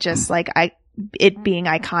and just like it being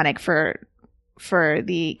iconic for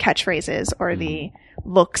the catchphrases or the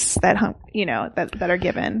looks that are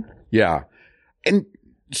given. Yeah. And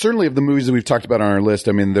certainly of the movies that we've talked about on our list,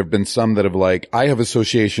 I mean, there've been some that have like, I have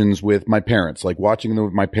associations with my parents, like watching them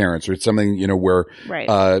with my parents or something, where,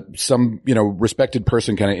 some, respected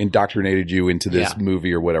person kind of indoctrinated you into this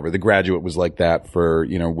movie or whatever. The Graduate was like that for,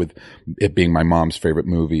 with it being my mom's favorite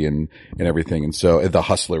movie and everything. And so The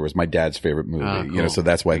Hustler was my dad's favorite movie, cool. So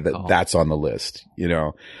that's why that's on the list,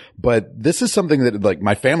 But this is something that like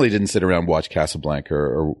my family didn't sit around and watch Casablanca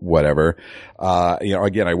or whatever.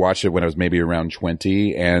 Again, I watched it when I was maybe around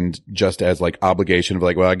 20 and just as like obligation of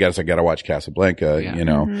like, well, I guess I got to watch Casablanca,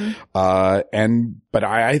 but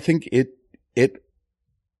I think it's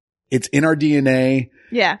in our DNA.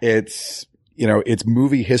 Yeah. It's, it's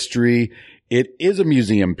movie history. It is a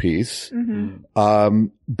museum piece.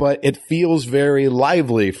 But it feels very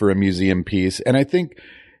lively for a museum piece. And I think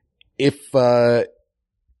if,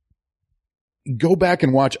 go back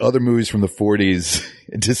and watch other movies from the 40s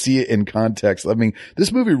to see it in context. I mean,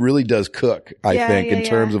 this movie really does cook, I think, in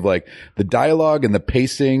terms of like the dialogue and the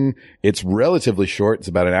pacing. It's relatively short. It's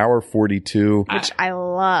about an hour 42. Which I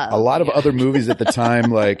love. A lot of other movies at the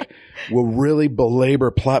time, like, will really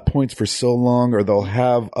belabor plot points for so long, or they'll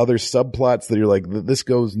have other subplots that you're like, this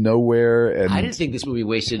goes nowhere. And I didn't think this movie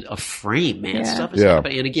wasted a frame, man. Stuff is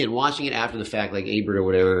happening. And again, watching it after the fact, like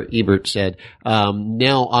Ebert said,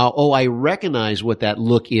 now, I recognize what that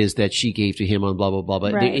look is that she gave to him on blah, blah, blah,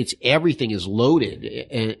 but it's everything is loaded.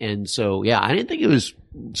 And so, I didn't think it was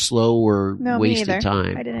slow or wasted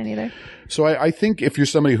time. I didn't either. So I think if you're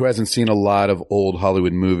somebody who hasn't seen a lot of old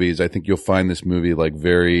Hollywood movies, I think you'll find this movie like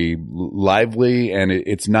very lively, and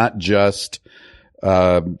it's not just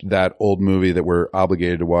that old movie that we're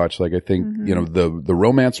obligated to watch. Like I think the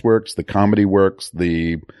romance works, the comedy works,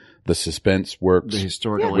 the suspense works, the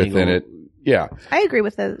historical within angle. it. Yeah, I agree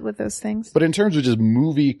with those things. But in terms of just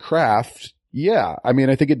movie craft. Yeah. I mean,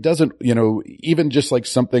 I think it doesn't, even just like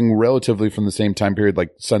something relatively from the same time period, like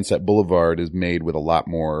Sunset Boulevard is made with a lot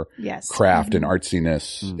more craft and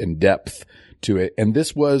artsiness and depth to it. And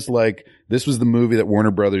this was the movie that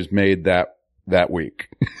Warner Brothers made that week.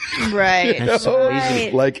 Right. That's so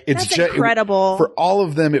amazing. Like it's just incredible. For all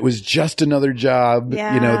of them, it was just another job.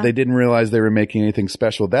 Yeah. They didn't realize they were making anything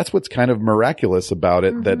special. That's what's kind of miraculous about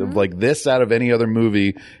it. That of like this out of any other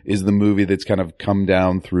movie is the movie that's kind of come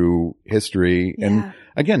down through history. Yeah. And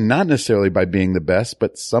again, not necessarily by being the best,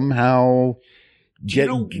 but somehow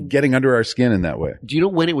getting under our skin in that way. Do you know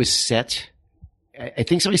when it was set? I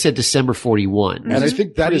think somebody said December 41. And I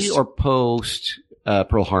think that is or post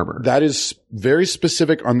Pearl Harbor. That is very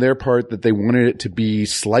specific on their part that they wanted it to be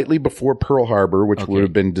slightly before Pearl Harbor, which would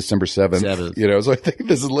have been December 7th. So I think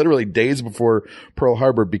this is literally days before Pearl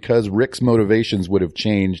Harbor because Rick's motivations would have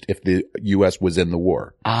changed if the U.S. was in the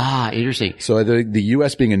war. Ah, interesting. So the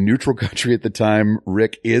U.S. being a neutral country at the time,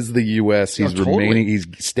 Rick is the U.S. He's he's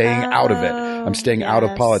staying out of it. I'm staying out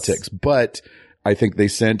of politics. But I think they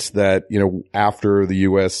sensed that, after the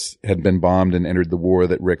U.S. had been bombed and entered the war,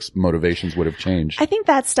 that Rick's motivations would have changed. I think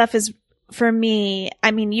that stuff is, for me, I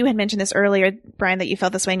mean, you had mentioned this earlier, Brian, that you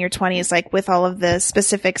felt this way in your 20s, like with all of the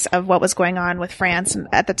specifics of what was going on with France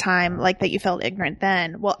at the time, like that you felt ignorant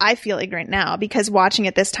then. Well, I feel ignorant now because watching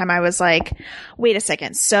it this time, I was like, wait a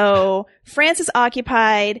second. So France is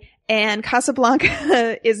occupied and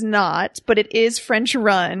Casablanca is not, but it is French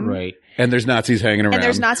run. Right. And there's Nazis hanging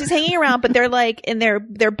around. But they're like, and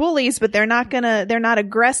they're bullies, but they're not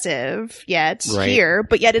aggressive yet here.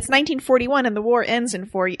 But yet it's 1941 and the war ends in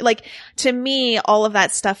 4 years. Like, to me, all of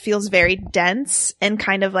that stuff feels very dense and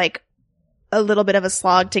kind of like, a little bit of a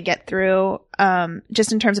slog to get through,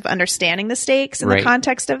 just in terms of understanding the stakes in the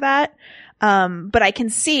context of that. But I can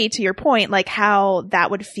see, to your point, like how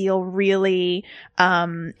that would feel really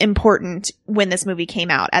important when this movie came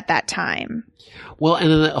out at that time. Well, and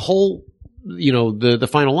then the whole, the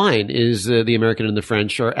final line is the American and the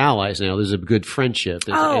French are allies now. There's a good friendship.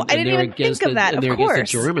 I didn't even think of that. And they're of course.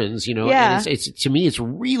 against the Germans, Yeah. And it's to me, it's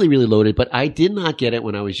really, really loaded, but I did not get it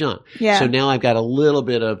when I was young. Yeah. So now I've got a little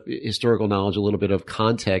bit of historical knowledge, a little bit of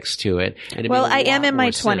context to it. And Well, I am in my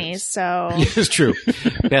 20s, so. It's true.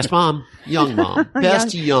 Best mom, young mom.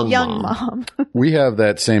 Best young mom. We have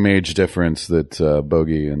that same age difference that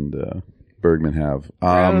Bogey and Bergman have.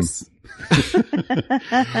 Gross.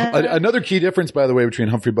 Another key difference, by the way, between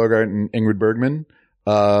Humphrey Bogart and Ingrid Bergman.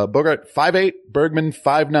 Bogart 5'8", Bergman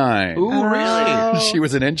 5'9". Ooh, really? She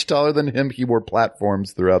was an inch taller than him. He wore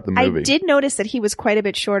platforms throughout the movie. I did notice that he was quite a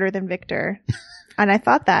bit shorter than Victor. And I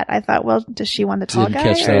thought, well, does she want the tall Didn't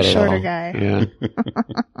guy catch or that a at shorter all. guy?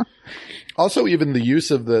 Yeah. Also, even the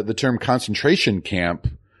use of the term concentration camp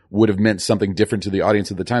would have meant something different to the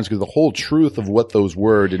audience at the time, because the whole truth of what those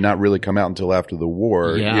were did not really come out until after the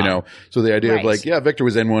war, Yeah. So the idea of Right. like, Victor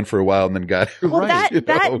was in one for a while and then got Well, right,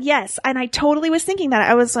 that, yes. And I totally was thinking that.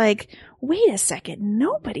 I was like, wait a second.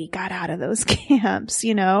 Nobody got out of those camps,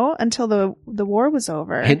 until the war was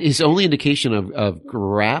over. And his only indication of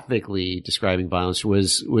graphically describing violence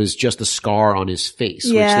was just a scar on his face,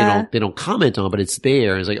 Yeah. which they don't comment on, but it's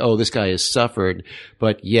there. It's like, oh, this guy has suffered.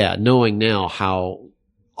 But yeah, knowing now how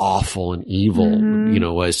awful and evil,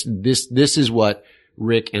 was this is what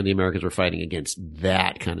Rick and the Americans were fighting against,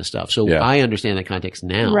 that kind of stuff. So Yeah. I understand that context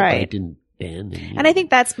now, Right. but I didn't then. And I think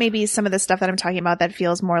that's maybe some of the stuff that I'm talking about that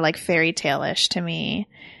feels more like fairy tale-ish to me,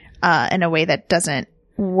 in a way that doesn't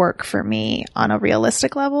work for me on a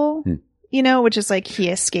realistic level, which is like he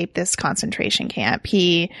escaped this concentration camp.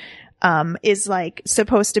 He, is like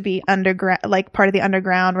supposed to be underground, like part of the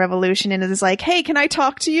underground revolution, and is like, hey, can I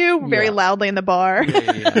talk to you? Very loudly in the bar.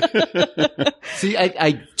 See,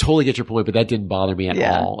 I totally get your point, but that didn't bother me at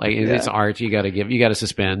Yeah. all. Like, it's art. You got to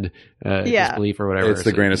suspend disbelief or whatever. It's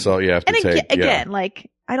the grain of salt you have to And take. again, like,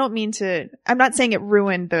 I'm not saying it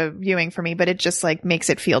ruined the viewing for me, but it just like makes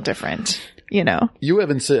it feel different, You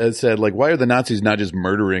haven't said like, why are the Nazis not just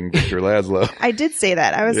murdering Victor Laszlo? I did say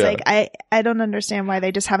that. I was Yeah. like, I don't understand why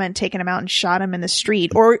they just haven't taken him out and shot him in the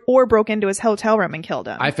street or broke into his hotel room and killed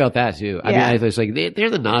him. I felt that too. I Yeah. mean, I was like, they're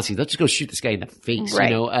the Nazis. Let's just go shoot this guy in the face,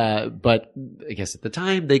 Right. But I guess at the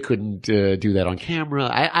time they couldn't do that on camera.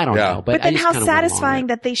 I don't Yeah. know. But I then just how kinda went along satisfying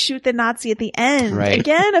with it. that they shoot the Nazi at the end. Right.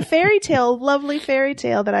 Again, a fairy tale, lovely fairy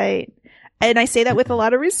tale that I say that with a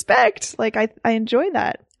lot of respect. Like I enjoy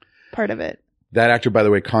that part of it. That actor, by the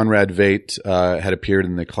way, Conrad Veidt, had appeared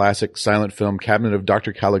in the classic silent film Cabinet of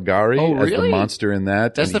Dr. Caligari Oh, as the really? monster in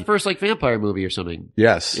that. That's And the first like vampire movie or something.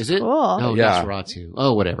 yes. Is it? Cool. Oh, Yeah. Nosferatu.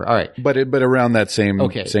 Oh, whatever. All right. But around that same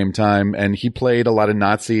time, and he played a lot of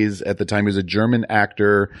Nazis at the time. He was a German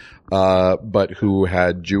actor, but who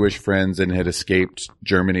had Jewish friends and had escaped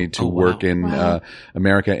Germany to work in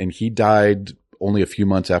America. And he died only a few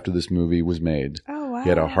months after this movie was made. Oh wow. He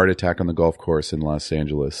had a heart attack on the golf course in Los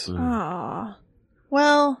Angeles. Oh.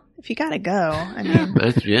 Well, if you gotta go, I mean.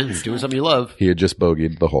 Doing something you love. He had just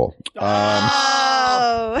bogeyed the hole. Oh.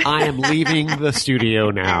 I am leaving the studio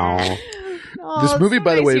now. Oh, This movie, it's so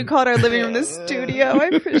by the nice way- you called our living room the studio. I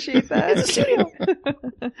appreciate that. It's a studio.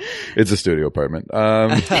 It's a studio apartment.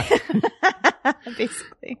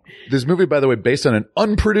 Basically. This movie, by the way, based on an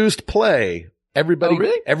unproduced play. Oh,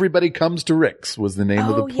 really? Everybody Comes to Rick's was the name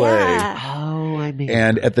of the play. Yeah. Oh, I mean.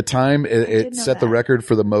 And at the time, did it know set the that. record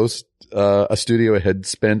for the most a studio had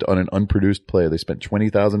spent on an unproduced play. They spent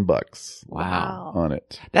 $20,000 Wow. on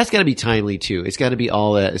it. That's got to be timely too. It's got to be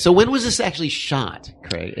all that. So when was this actually shot,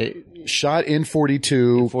 Craig? Shot in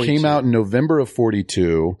 42, 42. came out in November of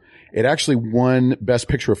 42. It actually won Best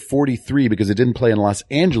Picture of 43 because it didn't play in Los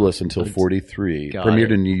Angeles until 43. Got Premiered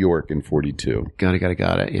it. in New York in 42. Got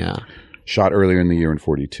it. Yeah. Shot earlier in the year in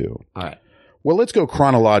 42. All right. Well, let's go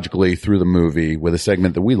chronologically through the movie with a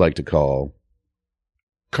segment that we like to call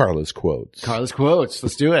Carla's Quotes. Carla's quotes.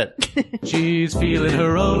 Let's do it. She's feeling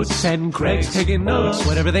her oats, and Craig's taking notes.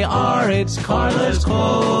 Whatever they are, it's Carla's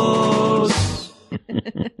quotes.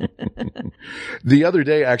 The other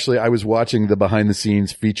day, actually, I was watching the behind the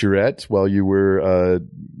scenes featurette while you were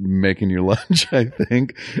making your lunch, I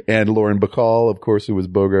think. And Lauren Bacall, of course, who was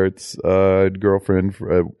Bogart's girlfriend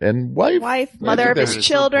and wife. Wife, I mother think of that- his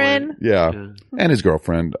children. Yeah. And his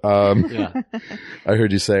girlfriend. Yeah. I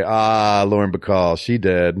heard you say, Lauren Bacall, she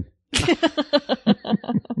dead.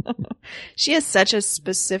 She has such a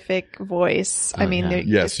specific voice. I mean, yeah. there-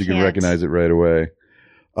 Yes, you can can't- recognize it right away.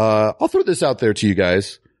 I'll throw this out there to you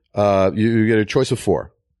guys. You get a choice of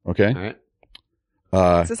 4. Okay. All right.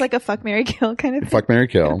 Is this like a fuck, marry, kill kind of thing? Fuck, marry,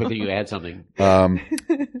 kill. Whether you add something. Um,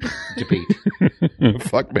 Debate.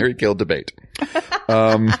 fuck, marry, kill debate.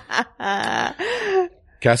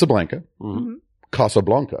 Casablanca. Mm.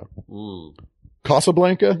 Casablanca. Mm.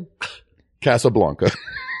 Casablanca. Casablanca.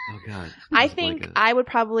 Oh God. I think I would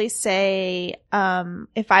probably say,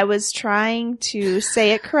 if I was trying to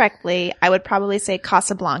say it correctly, I would probably say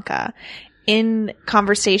Casablanca. In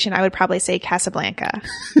conversation, I would probably say Casablanca.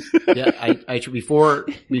 Yeah, I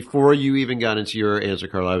before you even got into your answer,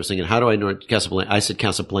 Carla, I was thinking, how do I know Casablanca? I said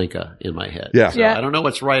Casablanca in my head. Yeah. So Yeah. I don't know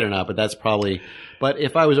what's right or not, but that's probably. But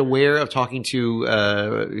if I was aware of talking to,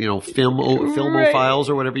 filmophiles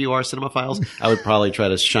or whatever you are, cinemaphiles, I would probably try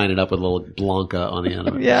to shine it up with a little Blanca on the end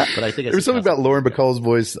of it. Yeah. But I think it's There was something about Lauren Bacall's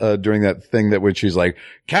voice during that thing that when she's like,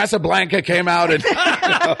 Casablanca came out and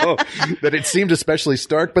that it seemed especially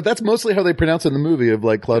stark, but that's mostly how they pronounce it in the movie of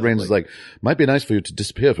like Claude Rains is like, might be nice for you to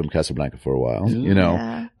disappear from Casablanca for a while, you know?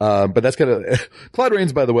 Yeah. But that's kind of, Claude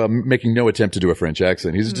Rains, by the way, making no attempt to do a French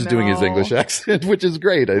accent. He's just doing his No. English accent, which is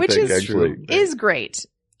great, I Which think, is actually. Is great.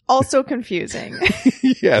 Also confusing.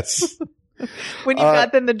 Yes. When you've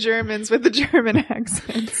got then the Germans with the German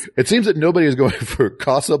accents. It seems that nobody is going for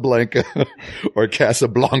Casablanca or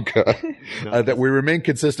Casablanca. That we remain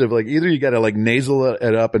consistent. Like either you got to like nasal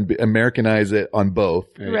it up and Americanize it on both,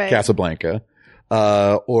 Right. Casablanca,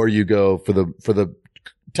 or you go for the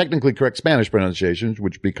technically correct Spanish pronunciation,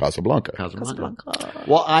 which would be Casablanca. Casablanca.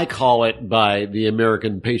 Well, I call it by the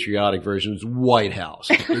American patriotic versions, White House.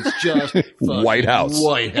 It's just White House.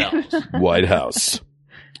 White House. White House.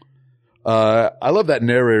 I love that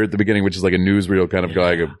narrator at the beginning, which is like a newsreel kind of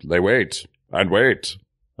guy. They wait and wait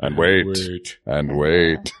and wait and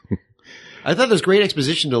wait. I thought there was great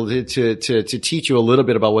exposition to teach you a little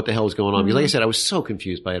bit about what the hell was going on. Because like I said, I was so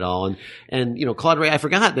confused by it all. And, you know, Claude Rains, I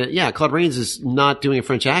forgot that, yeah, Claude Rains is not doing a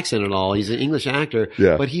French accent at all. He's an English actor.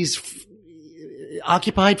 Yeah. But he's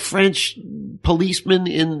occupied French policeman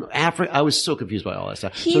in Africa. I was so confused by all that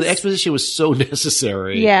stuff. So the exposition was so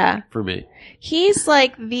necessary. Yeah. For me. He's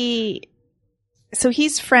like so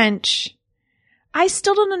he's French. I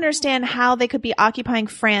still don't understand how they could be occupying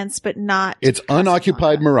France, but not. It's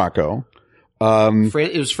unoccupied Morocco.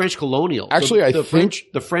 It was French colonial. Actually, the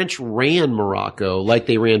French ran Morocco like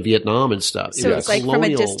they ran Vietnam and stuff. So It it's was like from a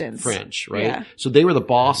colonial distance. French, right? Yeah. So they were the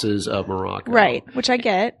bosses of Morocco. Right, which I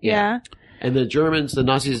get. Yeah. And the Germans, the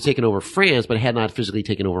Nazis had taken over France, but had not physically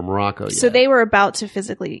taken over Morocco yet. So they were about to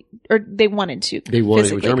physically, or they wanted to.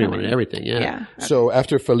 physically Germany come in. wanted everything, yeah. So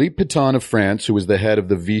after Philippe Pétain of France, who was the head of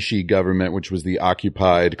the Vichy government, which was the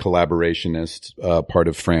occupied collaborationist part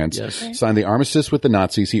of France, Yes. signed the armistice with the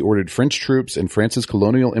Nazis, he ordered French troops in France's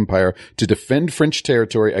colonial empire to defend French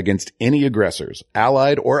territory against any aggressors,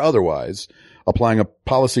 allied or otherwise, applying a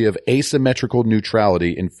policy of asymmetrical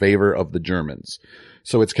neutrality in favor of the Germans.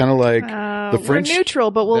 So it's kind of like the French. We're neutral,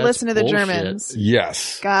 but we'll That's listen to the bullshit. Germans.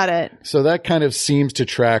 Yes. Got it. So that kind of seems to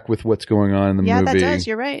track with what's going on in the Yeah, movie. that does.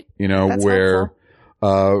 You're right. You know, That's where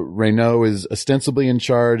helpful. Renault is ostensibly in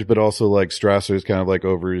charge, but also like Strasser's kind of like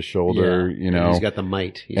over his shoulder, Yeah. you know, He's got the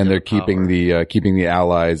might. He's and got they're the power. keeping the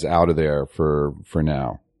allies out of there for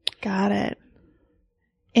now. Got it.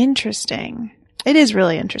 Interesting. It is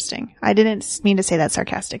really interesting. I didn't mean to say that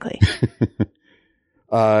sarcastically.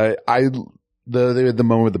 The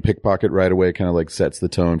moment with the pickpocket right away kind of like sets the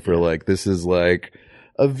tone for like, this is like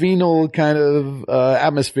a venal kind of,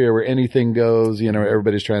 atmosphere where anything goes, you know,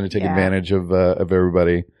 everybody's trying to take Yeah. advantage of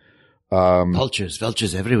everybody.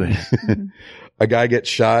 Vultures everywhere. A guy gets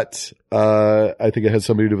shot. I think it has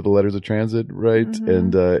something to do with the letters of transit, right?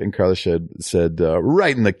 Mm-hmm. And Carla said,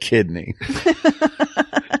 right in the kidney.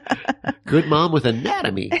 Good mom with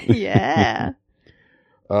anatomy. Yeah.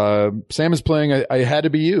 Sam is playing I Had to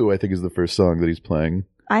Be You, I think is the first song that he's playing.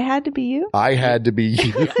 I had to be you. I Had to Be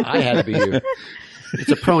You. I had to be you. It's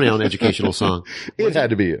a pronoun educational song. It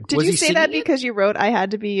had to be you. Did Was you he say that singing it? because you wrote I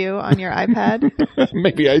had to be you on your iPad?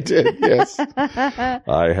 Maybe I did, yes.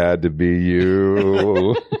 I had to be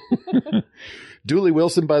you. Dooley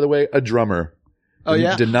Wilson, by the way, a drummer. Oh,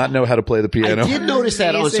 yeah? Did not know how to play the piano. I did notice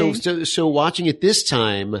that on Amazing. so watching it this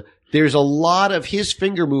time, there's a lot of his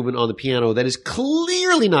finger movement on the piano that is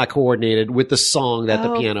clearly not coordinated with the song that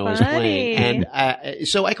the Oh, piano is funny. playing. And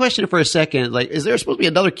so I questioned it for a second, like, is there supposed to be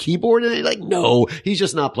another keyboard in it? Like, no, he's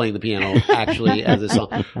just not playing the piano actually as a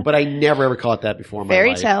song. But I never ever caught that before in my Fairy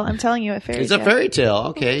life. tale. I'm telling you, a fairy It's tale. a fairy tale.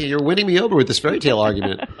 Okay, you're winning me over with this fairy tale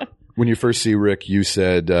argument. When you first see Rick, you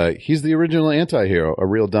said, he's the original anti-hero, a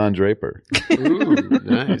real Don Draper. Ooh,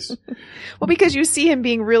 nice. Well, because you see him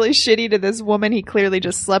being really shitty to this woman he clearly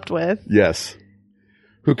just slept with. Yes.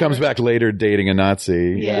 Who comes back later dating a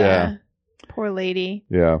Nazi. Yeah. Poor lady.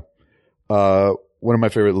 Yeah. One of my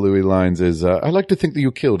favorite Louis lines is, I like to think that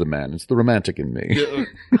you killed a man. It's the romantic in me.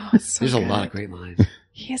 Oh, it's so There's a good. lot of great lines.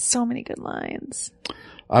 He has so many good lines.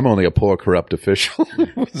 I'm only a poor corrupt official.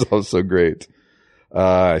 It was also great.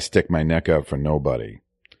 I stick my neck out for nobody.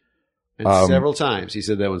 And several times. He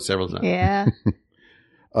said that one several times. Yeah.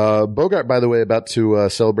 Bogart, by the way, about to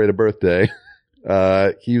celebrate a birthday.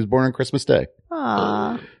 He was born on Christmas Day.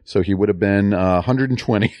 Aw. So he would have been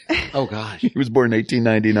 120. Oh, gosh. He was born in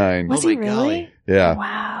 1899. Was Oh, he my really? golly. Yeah.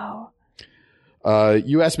 Wow.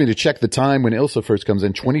 You asked me to check the time when Ilsa first comes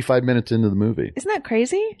in, 25 minutes into the movie. Isn't that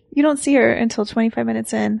crazy? You don't see her until 25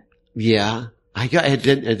 minutes in. Yeah. It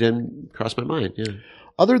didn't cross my mind. Yeah.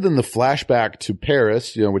 Other than the flashback to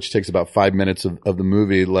Paris, which takes about 5 minutes of the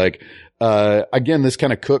movie, again, this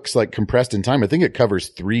kind of cooks like compressed in time. I think it covers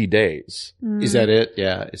 3 days. Is that it?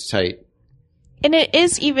 Yeah. It's tight. And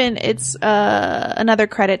it's another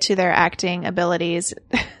credit to their acting abilities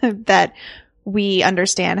that we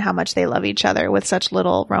understand how much they love each other with such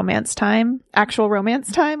little actual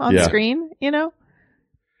romance time on screen,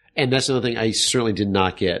 And that's another thing I certainly did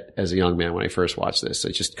not get as a young man when I first watched this. I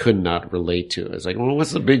just could not relate to it. It's like, well,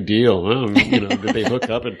 what's the big deal? Did they hook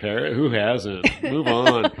up in Paris? Who hasn't? Move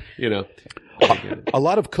on, A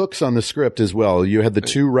lot of cooks on the script as well. You had the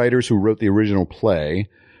 2 writers who wrote the original play,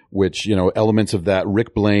 which, elements of that.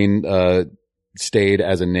 Rick Blaine, stayed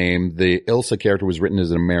as a name. The Ilsa character was written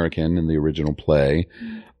as an American in the original play.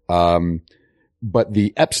 But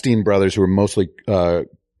the Epstein brothers, who were mostly,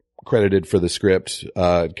 credited for the script,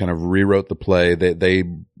 kind of rewrote the play. They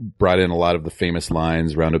brought in a lot of the famous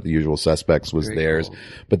lines. Round Up the Usual Suspects was Very theirs. cool.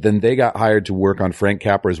 But then they got hired to work on Frank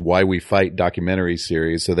Capra's Why We Fight documentary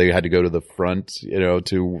series. So they had to go to the front,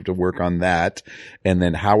 to work on that. And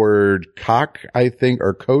then Howard Koch, I think,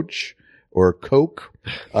 or Coach or Coke,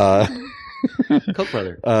 Koch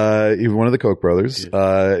brother. one of the Koch brothers,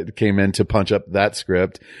 came in to punch up that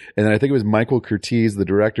script. And then I think it was Michael Curtiz, the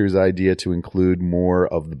director's idea to include more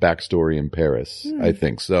of the backstory in Paris, I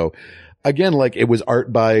think. So again, it was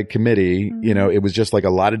art by committee, it was just a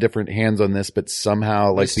lot of different hands on this, but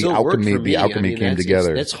somehow It still worked for me. alchemy came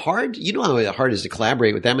together. It's hard. You know how hard it is to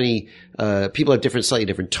collaborate with that many, people have slightly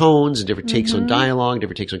different tones and different takes on dialogue,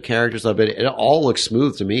 different takes on characters, but it all looks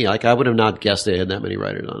smooth to me. I would have not guessed they had that many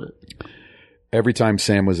writers on it. Every time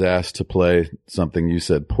Sam was asked to play something, you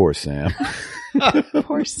said, "Poor Sam."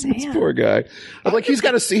 Poor Sam. Poor guy. I'm like, he's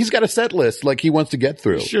got a set list he wants to get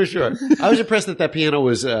through. Sure. I was impressed that piano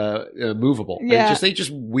was movable. Yeah. They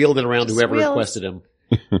just wheeled it around whoever wheels. requested him.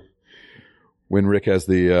 When Rick has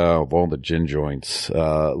the of all the gin joints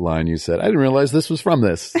line, you said, "I didn't realize this was from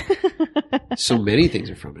this." So many things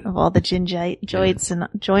are from it. Of all the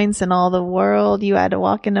joints in all the world, you had to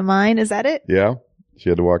walk into mine. Is that it? Yeah, she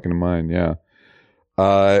had to walk into mine. Yeah.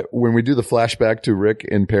 When we do the flashback to Rick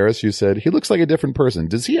in Paris, you said, he looks like a different person.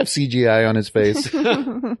 Does he have CGI on his face?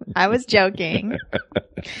 I was joking.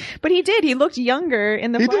 But he did. He looked younger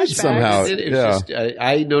in the He flashbacks. did somehow. It was just,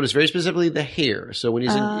 I noticed very specifically the hair. So when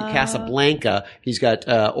he's in Casablanca, he's got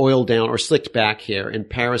oiled down or slicked back hair. In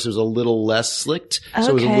Paris, it was a little less slicked. So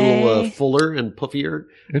it was a little fuller and puffier.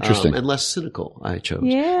 Interesting. And less cynical, I chose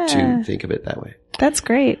Yeah. to think of it that way. That's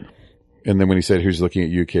great. And then when he said, "Who's looking at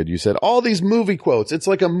you, kid?" you said, "All these movie quotes. It's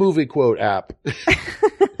like a movie quote app."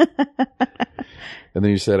 And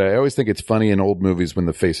then you said, "I always think it's funny in old movies when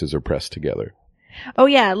the faces are pressed together." Oh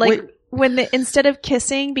yeah, Wait. when instead of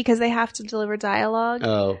kissing because they have to deliver dialogue,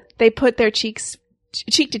 Oh. they put their cheeks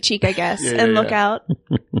cheek to cheek, I guess, Yeah, and yeah, look yeah. out.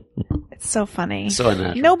 It's so funny. So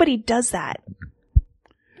unnatural. Nobody does that.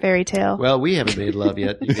 Fairy tale. Well, we haven't made love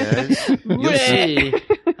yet, you guys. You'll see.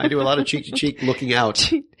 I do a lot of cheek to cheek looking out.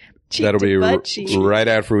 Cheek That'll to be butt cheek. right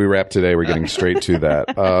after we wrap today. We're getting straight to that.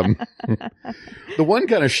 The one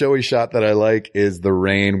kind of showy shot that I like is the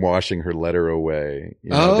rain washing her letter away.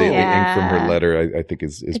 The ink from her letter, I think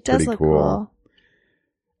is It pretty does look cool. cool.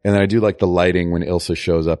 And then I do like the lighting when Ilsa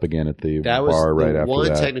shows up again at the That was bar right the after one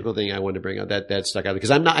that. technical thing I wanted to bring up that stuck out because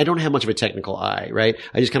I don't have much of a technical eye, right?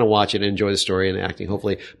 I just kind of watch it and enjoy the story and the acting,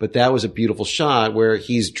 hopefully. But that was a beautiful shot where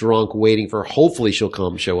he's drunk, waiting for hopefully she'll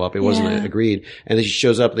show up. It wasn't Yeah. agreed, and then she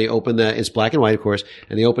shows up. And they open it's black and white, of course,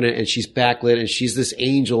 and they open it and she's backlit and she's this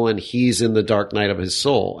angel and he's in the dark night of his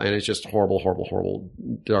soul, and it's just horrible, horrible, horrible,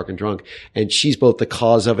 dark and drunk. And she's both the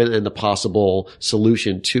cause of it and the possible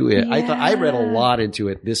solution to it. I thought I read a lot into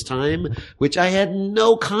it this time, which I had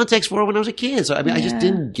no context for when I was a kid. So, I mean, I just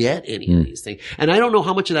didn't get any of these things. And I don't know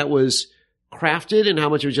how much of that was crafted and how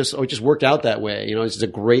much it was just, it just worked out that way. It's just a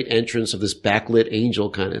great entrance of this backlit angel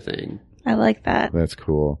kind of thing. I like that. That's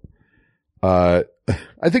cool.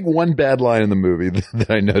 I think one bad line in the movie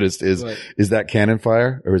that I noticed is that cannon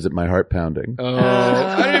fire or is it my heart pounding?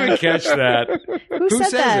 I didn't even catch that. Who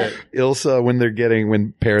said that? it? Ilsa,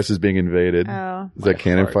 when Paris is being invaded. Oh. Is that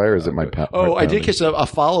cannon fire or is it my heart Oh, I did pounding? catch a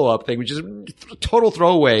follow-up thing, which is a total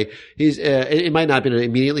throwaway. It might not have been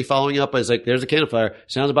immediately following up, but it's like, there's a cannon fire.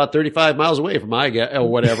 Sounds about 35 miles away from my guess, or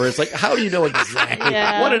whatever. It's like, how do you know exactly?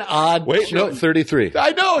 Yeah. What an odd. Wait, no, 33.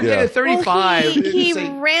 I know, yeah, 35. Well, he It's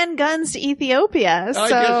like, ran guns to Ethiopia, so I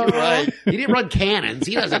guess you're right. He didn't run cannons.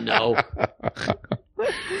 He doesn't know.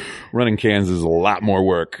 Running cans is a lot more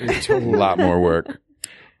work. A lot more work.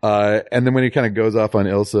 And then when he kind of goes off on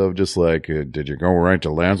Ilsa of just like, did you go right to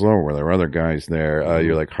Laszlo or were there other guys there?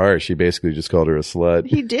 You're like, harsh. He basically just called her a slut.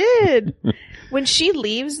 he did. When she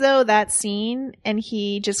leaves, though, that scene, and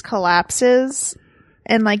he just collapses,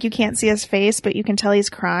 and like you can't see his face, but you can tell he's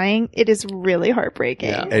crying. It is really heartbreaking.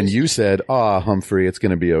 Yeah. And you said, Humphrey, it's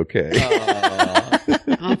going to be okay.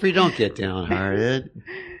 Humphrey, don't get downhearted.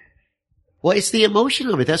 Well, it's the emotion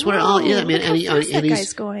of it. That's what it all is. I mean, Look how fast that and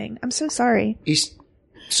guy's going. I'm so sorry. he's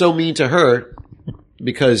so mean to her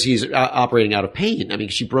because he's operating out of pain. I mean,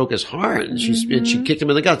 she broke his heart and and she kicked him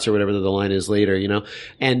in the guts or whatever the line is later, you know.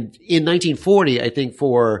 And in 1940, I think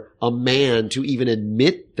for a man to even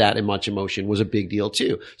admit that much emotion was a big deal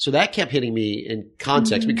too. So that kept hitting me in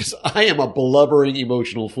context because I am a blubbering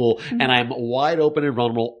emotional fool and I'm wide open and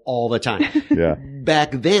vulnerable all the time. Yeah.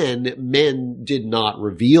 Back then, men did not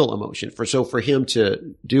reveal emotion. For him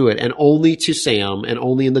to do it, and only to Sam, and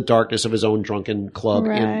only in the darkness of his own drunken club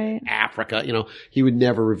Right. in Africa, you know, he would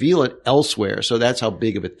never reveal it elsewhere. So that's how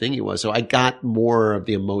big of a thing he was. So I got more of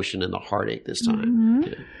the emotion and the heartache this time.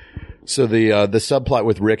 Yeah. So the subplot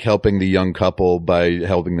with Rick helping the young couple by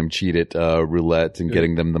helping them cheat at roulette and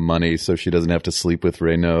getting them the money so she doesn't have to sleep with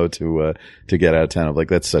Reno to get out of town. Like,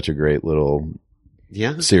 that's such a great little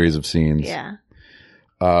series of scenes. Yeah.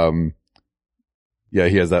 Yeah,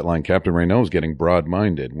 he has that line, Captain Reno is getting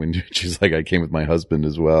broad-minded when she's like, I came with my husband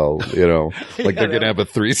as well, you know, like they're going to have a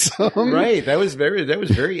threesome. Right. That was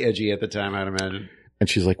very edgy at the time, I'd imagine. And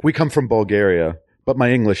she's like, we come from Bulgaria, but my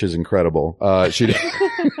English is incredible. That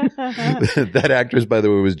actress, by the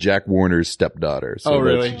way, was Jack Warner's stepdaughter. So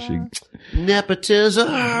really? Nepotism.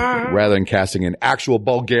 Rather than casting an actual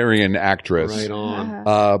Bulgarian actress. Right on.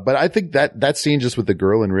 But I think that scene just with the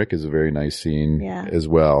girl and Rick is a very nice scene as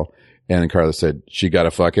well. And then Carla said, she got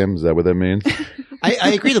to fuck him. Is that what that means?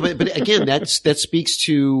 I agree, though, but again, that speaks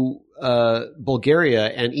to Bulgaria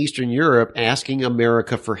and Eastern Europe asking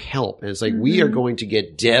America for help. And it's like, we are going to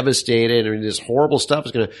get devastated and this horrible stuff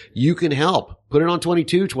is you can help. Put it on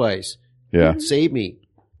 22 twice. Yeah. Save me.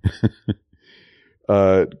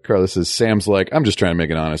 Carla says, Sam's like, I'm just trying to make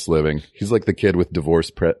an honest living. He's like the kid with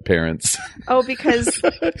divorced parents. Oh, because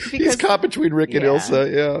He's caught between Rick and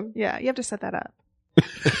Ilsa. Yeah. Yeah, you have to set that up.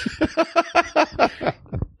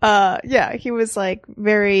 Yeah, he was like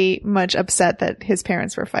very much upset that his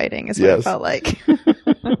parents were fighting, is what it felt like.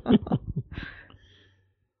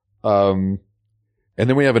 And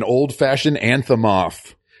then we have an old fashioned anthem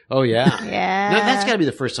off. Oh yeah. Yeah. Now, that's gotta be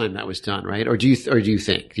the first time that was done, right? Or do you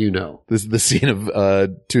think? Do you know? This is the scene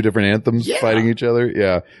of two different anthems fighting each other.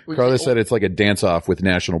 Yeah. Carla said it's like a dance off with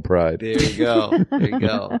national pride. There you go. There you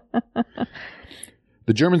go.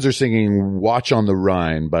 The Germans are singing Watch on the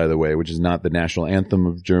Rhine, by the way, which is not the national anthem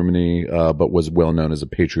of Germany, but was well known as a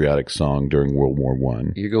patriotic song during World War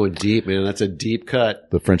I. You're going deep, man. That's a deep cut.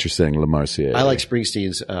 The French are saying La Marseillaise. I like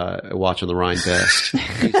Springsteen's Watch on the Rhine best.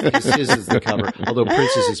 His is the cover, although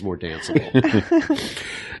Prince's is more danceable.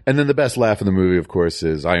 And then the best laugh in the movie, of course,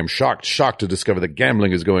 is, I am shocked to discover that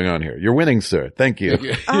gambling is going on here. You're winning, sir. Thank you.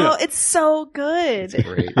 Oh, it's so good. It's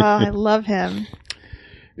great. Oh, I love him.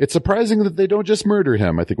 It's surprising that they don't just murder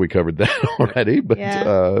him. I think we covered that already, but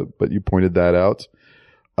you pointed that out.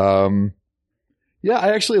 Yeah,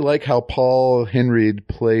 I actually like how Paul Henreid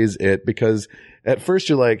plays it because at first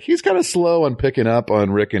you're like, he's kind of slow on picking up on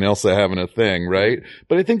Rick and Ilsa having a thing, right?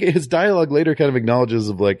 But I think his dialogue later kind of acknowledges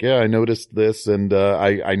of like, yeah, I noticed this and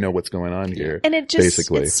I know what's going on here. And it just,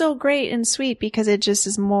 basically. It's so great and sweet because it just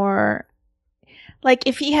is more, like,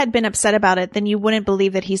 if he had been upset about it, then you wouldn't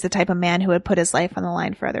believe that he's the type of man who would put his life on the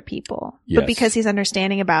line for other people. Yes. But because he's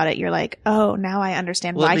understanding about it, you're like, oh, now I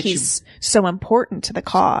understand why he's so important to the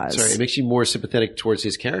cause. Sorry, it makes you more sympathetic towards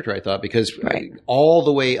his character, I thought, because all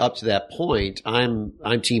the way up to that point, I'm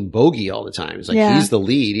Team Bogey all the time. It's like he's the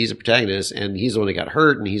lead, he's the protagonist, and he's the one that got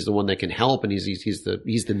hurt, and he's the one that can help, and he's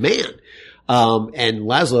the man. And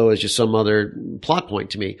Laszlo is just some other plot point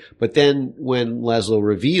to me. But then when Laszlo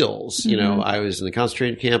reveals, you know, I was in the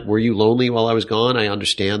concentration camp. Were you lonely while I was gone? I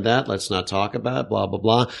understand that. Let's not talk about it, blah, blah,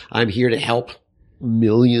 blah. I'm here to help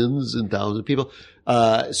millions and thousands of people.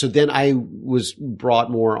 So then I was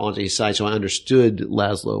brought more onto his side, so I understood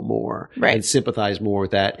Laszlo more and sympathized more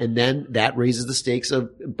with that. And then that raises the stakes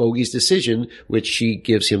of Bogey's decision, which she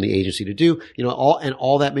gives him the agency to do.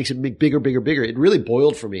 All that makes it bigger. It really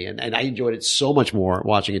boiled for me, and I enjoyed it so much more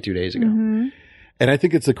watching it 2 days ago. Mm-hmm. And I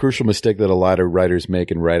think it's a crucial mistake that a lot of writers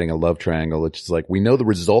make in writing a love triangle. It's just like, we know the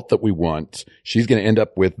result that we want. She's going to end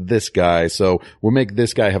up with this guy. So we'll make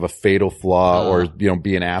this guy have a fatal flaw or,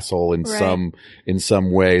 be an asshole in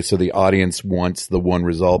some way. So the audience wants the one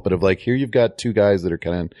result. But here you've got two guys that are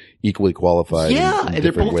kind of equally qualified. Yeah. in and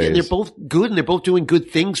different ways. they're both good, and they're both doing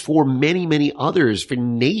good things for many, many others, for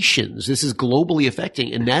nations. This is globally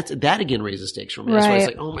affecting. And that again raises stakes for me. That's why it's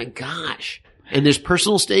like, oh my gosh. And there's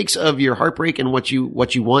personal stakes of your heartbreak and what you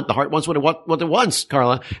want. The heart wants what it wants,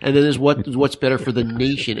 Carla. And then there's what's better for the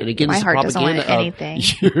nation. And again, My it's heart doesn't want propaganda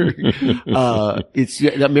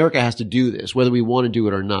anything. America has to do this, whether we want to do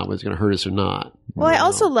it or not, whether it's going to hurt us or not. Well, I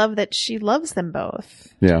also love that she loves them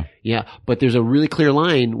both. Yeah. Yeah. But there's a really clear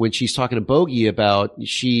line when she's talking to Bogey about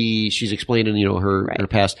she's explaining, her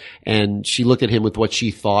past, and she looked at him with what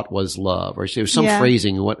she thought was love, or there was some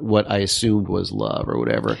phrasing, what I assumed was love or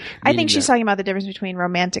whatever. I think she's talking about the difference between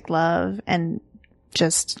romantic love and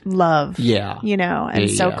just love. Yeah.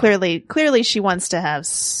 And clearly she wants to have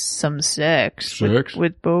some sex.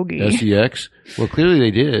 With Bogey. SEX. Well, clearly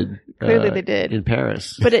they did. Clearly they did in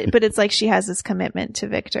Paris. But it's like she has this commitment to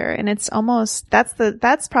Victor, and it's almost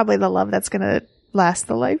that's probably the love that's going to last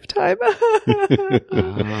the lifetime. I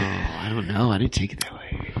don't know. I didn't take it that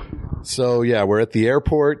way. So yeah, we're at the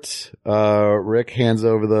airport. Rick hands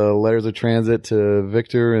over the letters of transit to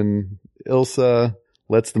Victor and Ilsa,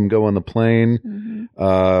 lets them go on the plane.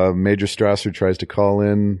 Mm-hmm. Major Strasser tries to call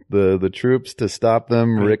in the troops to stop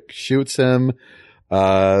them. Right. Rick shoots him.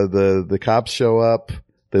 The cops show up.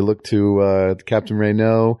 They look to Captain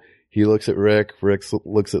Reynaud. He looks at Rick. Rick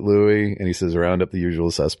looks at Louis, and he says, "Round up the usual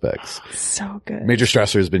suspects." So good. Major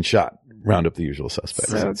Strasser has been shot. Round up the usual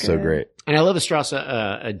suspects. So great. And I love that Strauss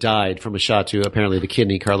died from a shot to apparently the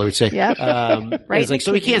kidney, Carla would say. Yep. Right. It's like,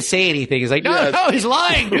 so he can't say anything. He's like, no, he's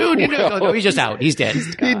lying, dude. No, he's just out. He's dead.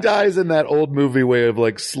 He dies in that old movie way of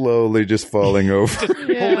slowly just falling over.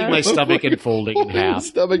 Holding my stomach and folding in half.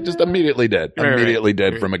 Stomach just immediately dead. Immediately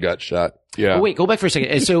dead from a gut shot. Yeah. Oh, wait, go back for a second.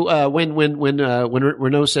 And so, when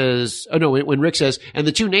Renaud says, when Rick says, and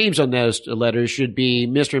the two names on those letters should be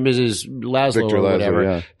Mr. and Mrs. Laszlo Victor or whatever.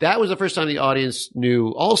 Laszlo, yeah. That was the first time the audience knew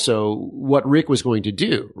also what Rick was going to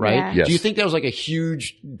do, right? Yeah. Yes. Do you think that was like a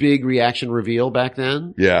huge, big reaction reveal back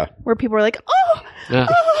then? Yeah. Where people were like, oh.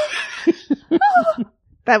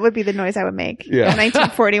 That would be the noise I would make in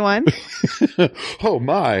 1941. Oh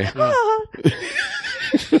my.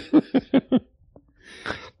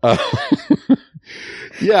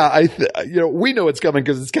 Yeah, we know it's coming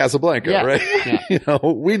because it's Casablanca, right? Yeah.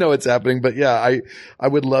 We know it's happening, but I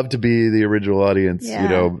would love to be the original audience,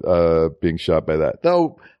 being shot by that.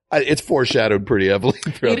 Though it's foreshadowed pretty heavily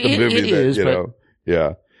throughout the movie.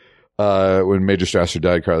 Yeah. When Major Strasser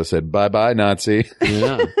died, Carla said, "Bye-bye, Nazi."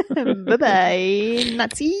 Yeah. Bye-bye,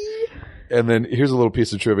 Nazi. And then here's a little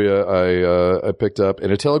piece of trivia I picked up.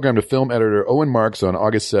 In a telegram to film editor Owen Marks on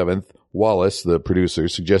August 7th, Wallace, the producer,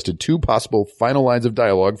 suggested two possible final lines of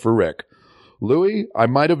dialogue for Rick. "Louis, I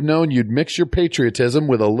might have known you'd mix your patriotism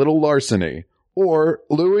with a little larceny." Or,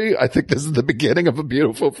 "Louis, I think this is the beginning of a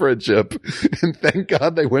beautiful friendship." And thank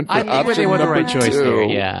God they went for option the right number choice 2. there,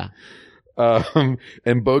 yeah.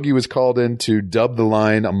 And Bogey was called in to dub the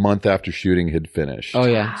line a month after shooting had finished. Oh,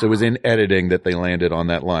 yeah. So it was in editing that they landed on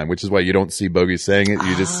that line, which is why you don't see Bogey saying it.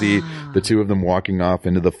 You just see the two of them walking off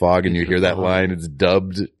into the fog and you hear that line. It's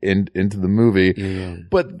dubbed into the movie. Yeah.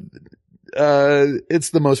 But, it's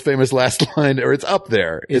the most famous last line, or it's up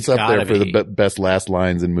there. It's up there for the best last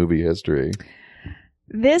lines in movie history.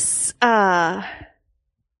 This,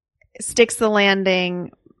 sticks the landing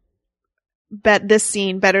this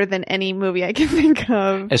scene better than any movie I can think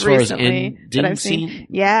of as far recently as that I've seen.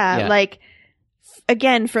 Yeah.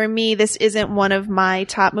 Again, for me, this isn't one of my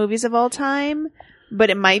top movies of all time, but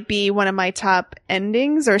it might be one of my top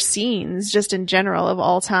endings or scenes just in general of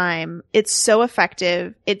all time. It's so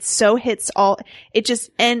effective. It so hits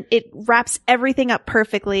and it wraps everything up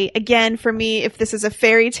perfectly. Again, for me, if this is a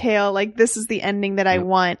fairy tale, this is the ending that I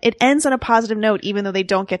want. It ends on a positive note, even though they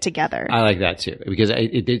don't get together. I like that too, because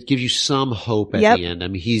it gives you some hope at the end. I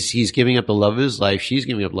mean, he's giving up the love of his life. She's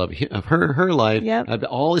giving up love of her life. Yep.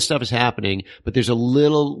 All this stuff is happening, but there's a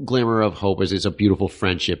little glimmer of hope as it's a beautiful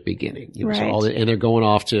friendship beginning. Right. And they're going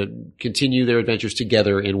off to continue their adventures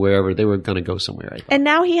together in wherever they were going to go somewhere. I thought. And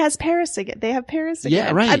now he has Paris again. They have Paris again.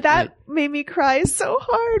 Yeah, right. That made me cry so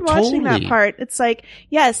hard watching Totally. that part. It's like,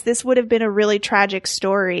 yes, this would have been a really tragic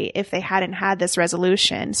story if they hadn't had this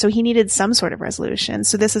resolution. So he needed some sort of resolution.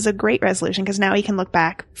 So this is a great resolution because now he can look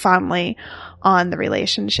back fondly on the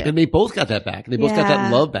relationship. And they both got that back. They both got that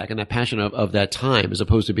Yeah. love back and that passion of that time, as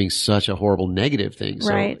opposed to being such a horrible negative thing.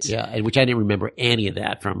 So, Right. yeah, and which I didn't remember any of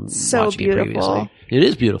that from So watching beautiful. it previously. It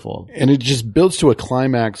is beautiful. And it just builds to a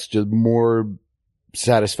climax just more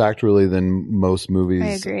satisfactorily than most movies I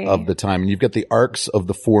agree. of the time. And you've got the arcs of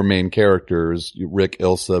the four main characters, Rick,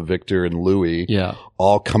 Ilsa, Victor, and Louis, Yeah.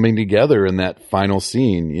 all coming together in that final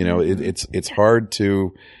scene. You know, it's hard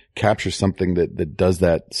to capture something that does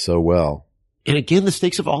that so well. And again, the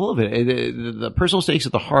stakes of all of it, the personal stakes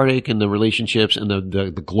of the heartache and the relationships and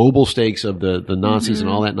the global stakes of the Nazis and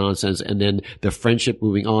all that nonsense. And then the friendship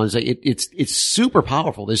moving on. It's super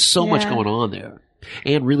powerful. There's so much Yeah. going on there,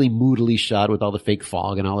 and really moodily shot with all the fake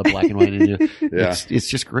fog and all the black and white. And, Yeah. it's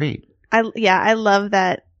just great. I love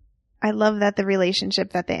that. I love that the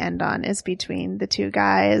relationship that they end on is between the two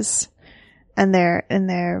guys and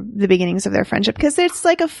the beginnings of their friendship, because it's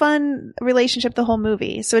like a fun relationship the whole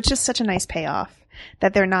movie. So it's just such a nice payoff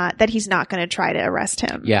that he's not going to try to arrest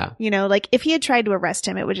him. Yeah. You know, like if he had tried to arrest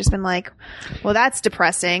him, it would just been like, well, that's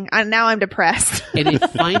depressing. Now I'm depressed. And it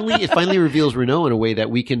finally reveals Renault in a way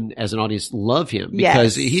that we can, as an audience, love him,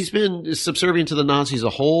 because Yes. he's been subservient to the Nazis the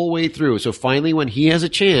whole way through. So finally, when he has a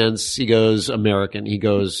chance, he goes American, he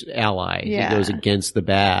goes ally, Yeah. he goes against the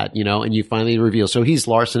bad, you know, and you finally reveal. So he's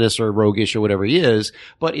larcenous or roguish or whatever he is,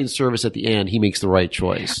 but in service at the end, he makes the right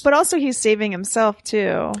choice. But also he's saving himself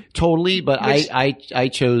too. Totally, but I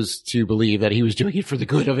chose to believe that he was doing it for the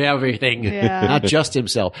good of everything, Yeah. not just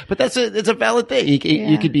himself. But it's a valid thing.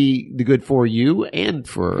 You could be the good for you and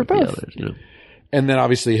for the both. others, you know. And then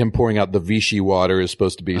obviously him pouring out the Vichy water is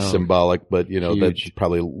supposed to be symbolic, but you know, Huge. that's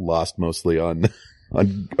probably lost mostly on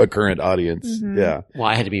a current audience. Mm-hmm. Yeah. Well,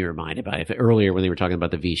 I had to be reminded by it earlier when they were talking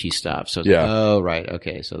about the Vichy stuff. So, it's Yeah. like, oh, right.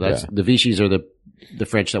 Okay. So that's, the Vichys are the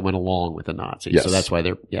French that went along with the Nazis. Yes. So that's why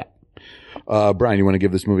they're, Brian, you want to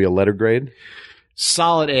give this movie a letter grade?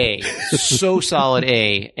 solid A. So solid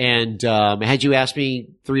A. And, had you asked me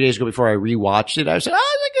 3 days ago before I rewatched it, I said,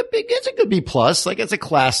 it's a good B plus. Like it's a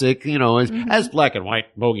classic, you know, as black and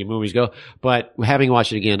white bogey movies go. But having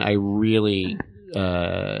watched it again, I really,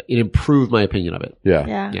 it improved my opinion of it. Yeah.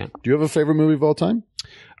 Yeah. Yeah. Do you have a favorite movie of all time?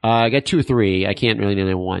 I got 2 or 3. I can't really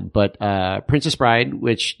name one, but Princess Bride,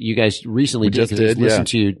 which you guys recently We just did, listen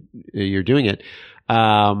to you. You're doing it.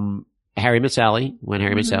 Harry Met Sally, When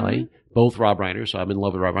Harry Met Sally, both Rob Reiner. So I'm in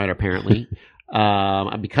love with Rob Reiner apparently.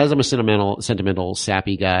 Because I'm a sentimental,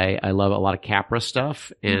 sappy guy, I love a lot of Capra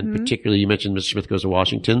stuff, and particularly you mentioned Mr. Smith Goes to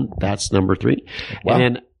Washington. That's number 3. Wow.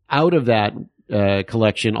 And then out of that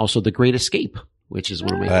collection, also The Great Escape, which is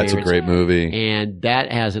one of my That's a favorites. great movie. And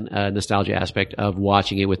that has a nostalgia aspect of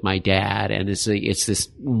watching it with my dad. And it's this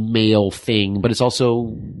male thing, but it's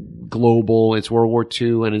also global. It's World War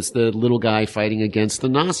II, and it's the little guy fighting against the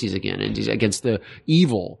Nazis again and against the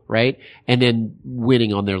evil, right? And then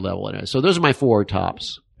winning on their level. So those are my 4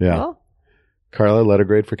 tops. Yeah. Cool. Carla, letter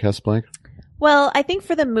grade for Casablanca? Well, I think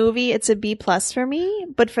for the movie, it's a B plus for me,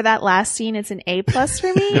 but for that last scene, it's an A plus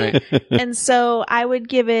for me. Right. And so I would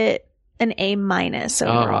give it an A minus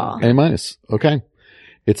overall. A minus. Okay.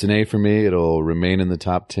 It's an A for me. It'll remain in the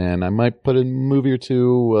top 10. I might put a movie or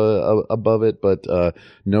two above it, but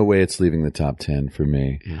no way it's leaving the top 10 for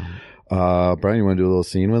me. Yeah. Brian, you want to do a little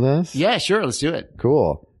scene with us? Yeah, sure. Let's do it.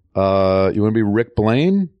 Cool. You want to be Rick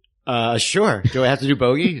Blaine? Sure. Do I have to do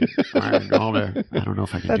bogey? I don't know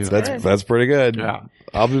if I can do it. That's pretty good. Yeah.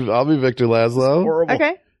 I'll be Victor Laszlo. Horrible.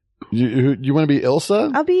 Okay. You want to be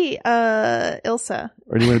Ilsa? I'll be Ilsa.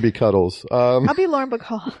 Or do you want to be Cuddles? I'll be Lauren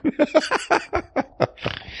Bacall.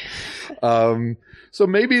 So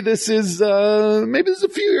maybe this is a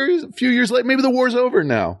few years late. Maybe the war's over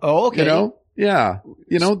now. Oh, okay. You know? Yeah.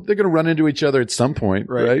 You know, they're going to run into each other at some point,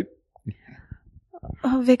 right?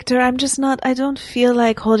 Oh, Victor, I don't feel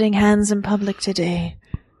like holding hands in public today.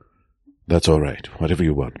 That's all right. Whatever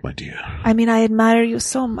you want, my dear. I mean, I admire you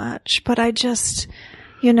so much, but I just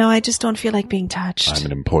don't feel like being touched. I'm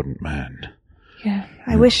an important man. Yeah.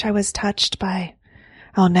 I wish I was touched by,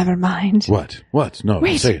 oh, never mind. What? No,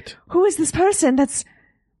 Wait, say it. who is this person that's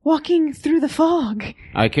walking through the fog?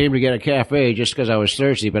 I came to get a cafe just because I was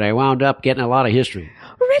thirsty, but I wound up getting a lot of history.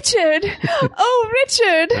 Richard! Oh,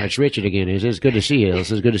 Richard! It's Richard again. It's good to see you. It's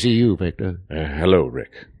good to see you, Victor. Hello,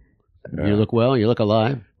 Rick. You look well. You look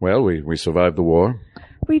alive. Well, we survived the war.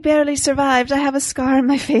 We barely survived. I have a scar on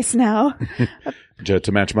my face now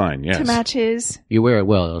To match mine, yes. to match his. You wear it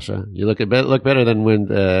well, Elsa. You look better than when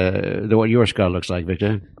what your scar looks like,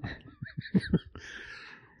 Victor.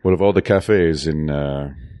 What of all the cafes in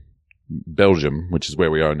Belgium, which is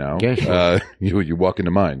where we are now, Yes. you walk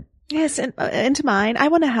into mine. Yes, and into mine. I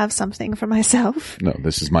want to have something for myself. No,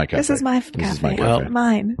 this is my cafe. This is my cafe. This is my Well, cafe.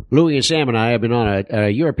 Mine. Louis and Sam and I have been on a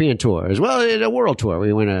European tour as well as a world tour.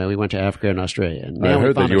 We went to Africa and Australia. And I now we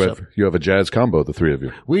heard that found ourselves- you have a jazz combo, the three of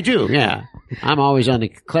you. We do, yeah. I'm always on the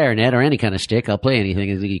clarinet or any kind of stick. I'll play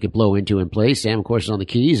anything that you can blow into and play. Sam, of course, is on the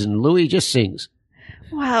keys, and Louis just sings.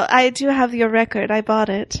 Wow, I do have your record. I bought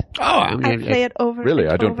it. Oh, I play it over Really?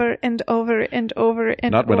 and I don't- over and over and over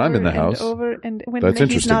and Not when I'm in the over house. And over and when That's he's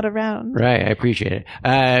interesting. not around. Right, I appreciate it.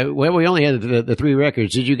 Well, we only had the three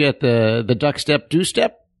records. Did you get the duck step, do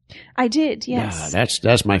step? I did, yes. Yeah,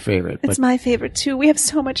 that's my favorite. It's my favorite too. We have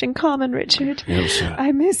so much in common, Richard. Elsa.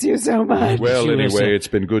 I miss you so much. Well, you, Elsa. anyway, it's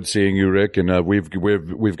been good seeing you, Rick, and we've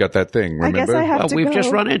got that thing. I Remember? guess I have Well, to we've go.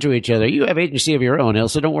 just run into each other. You have agency of your own,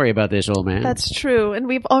 Elsa. Don't worry about this, old man. That's true, and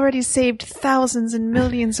we've already saved thousands and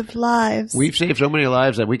millions of lives. We've saved so many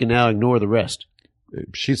lives that we can now ignore the rest.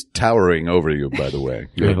 She's towering over you, by the way.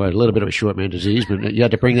 We have a little bit of a short man disease, but you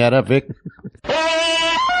had to bring that up, Vic.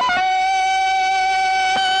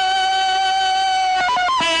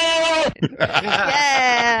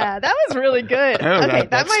 Yeah, that was really good. Oh, Okay, that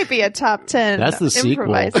that's- might be a top 10. That's the sequel.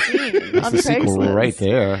 improvised scene That's on the sequel Craigslist. right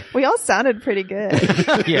there. We all sounded pretty good.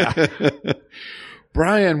 Yeah.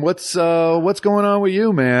 Brian, what's going on with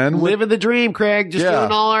you, man? Living the dream, Craig. Just Yeah.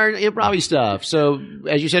 doing all our improv stuff. So,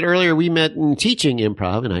 as you said earlier, we met in teaching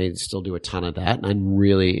improv, and I still do a ton of that, and I'm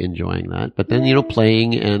really enjoying that. But then,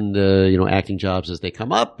 playing and, acting jobs as they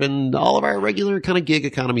come up, and all of our regular kind of gig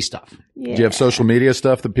economy stuff. Yeah. Do you have social media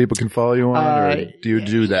stuff that people can follow you on, or do you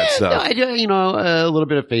do that No, stuff? I do, a little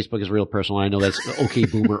bit of Facebook is real personal. I know that's okay,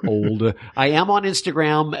 boomer old. I am on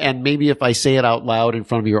Instagram, and maybe if I say it out loud in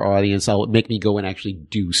front of your audience, I'll make me go and actually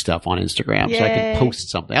do stuff on Instagram so I can Yay.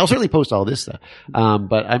 post something. I'll certainly post all this stuff.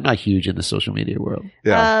 But I'm not huge in the social media world.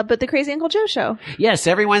 Yeah. But the Crazy Uncle Joe show. Yes,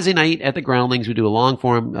 every Wednesday night at the Groundlings, we do a long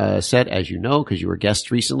form set, as you know, because you were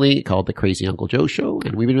guests recently, called the Crazy Uncle Joe Show.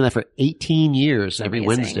 And we've been doing that for 18 years every Amazing.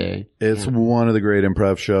 Wednesday. It's one of the great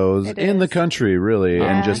improv shows It in the is. country, really, and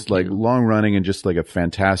Yeah. just like long running and just like a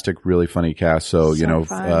fantastic, really funny cast. So,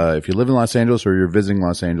 fun. if you live in Los Angeles or you're visiting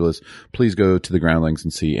Los Angeles, please go to the Groundlings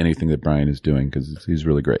and see anything that Brian is doing because he's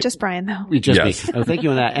really great. Just Brian, though. We just Yes. me. Oh, thank you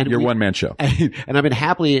on that. And Your we- one man show. And I've been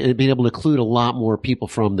happily being able to include a lot more people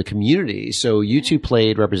from the community. So you two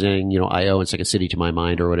played representing, IO and Second City to my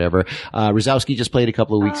mind or whatever. Rosowski just played a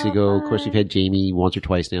couple of weeks ago. Of course, we've had Jamie once or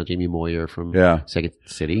twice now, Jamie Moyer from Yeah. Second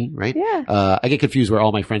City, right? Yeah. I get confused where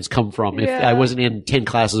all my friends come from. If Yeah. I wasn't in 10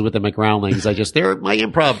 classes with them at Groundlings, they're my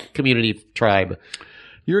improv community tribe.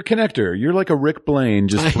 You're a connector. You're like a Rick Blaine,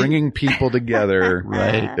 just bringing people together.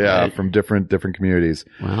 Right. Yeah. Right. From different communities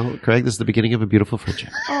Well, Craig, this is the beginning of a beautiful friendship.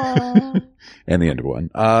 Aw. and the end of one.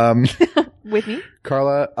 With me?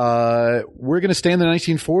 Carla, we're going to stay in the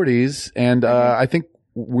 1940s. And, I think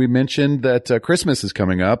we mentioned that Christmas is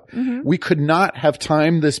coming up. Mm-hmm. We could not have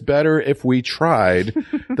timed this better if we tried.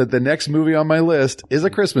 That the next movie on my list is a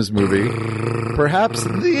Christmas movie. Perhaps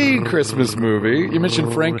the Christmas movie. You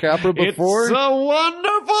mentioned Frank Capra before. It's a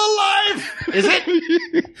wonderful life. Is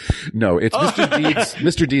it? No, it's Mr. Deeds.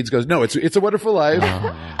 Mr. Deeds goes, no, it's A Wonderful Life.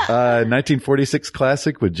 1946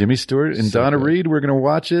 classic with Jimmy Stewart and Donna Reed. We're going to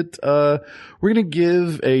watch it. We're going to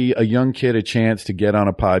give a young kid a chance to get on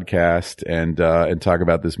a podcast and talk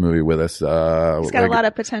about this movie with us. He's got a lot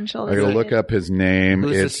of potential. I got to look up his name.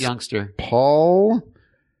 Who's It's this youngster? Paul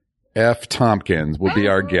F. Tompkins will be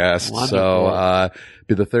our guest. Wonderful. So,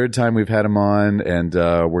 be the third time we've had him on, and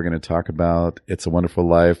we're going to talk about It's a Wonderful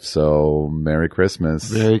Life. So, Merry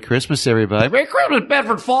Christmas. Merry Christmas, everybody. Merry Christmas,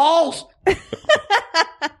 Bedford Falls.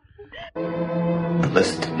 The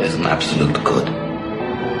list is an absolute good.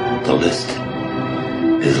 The list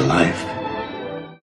is life.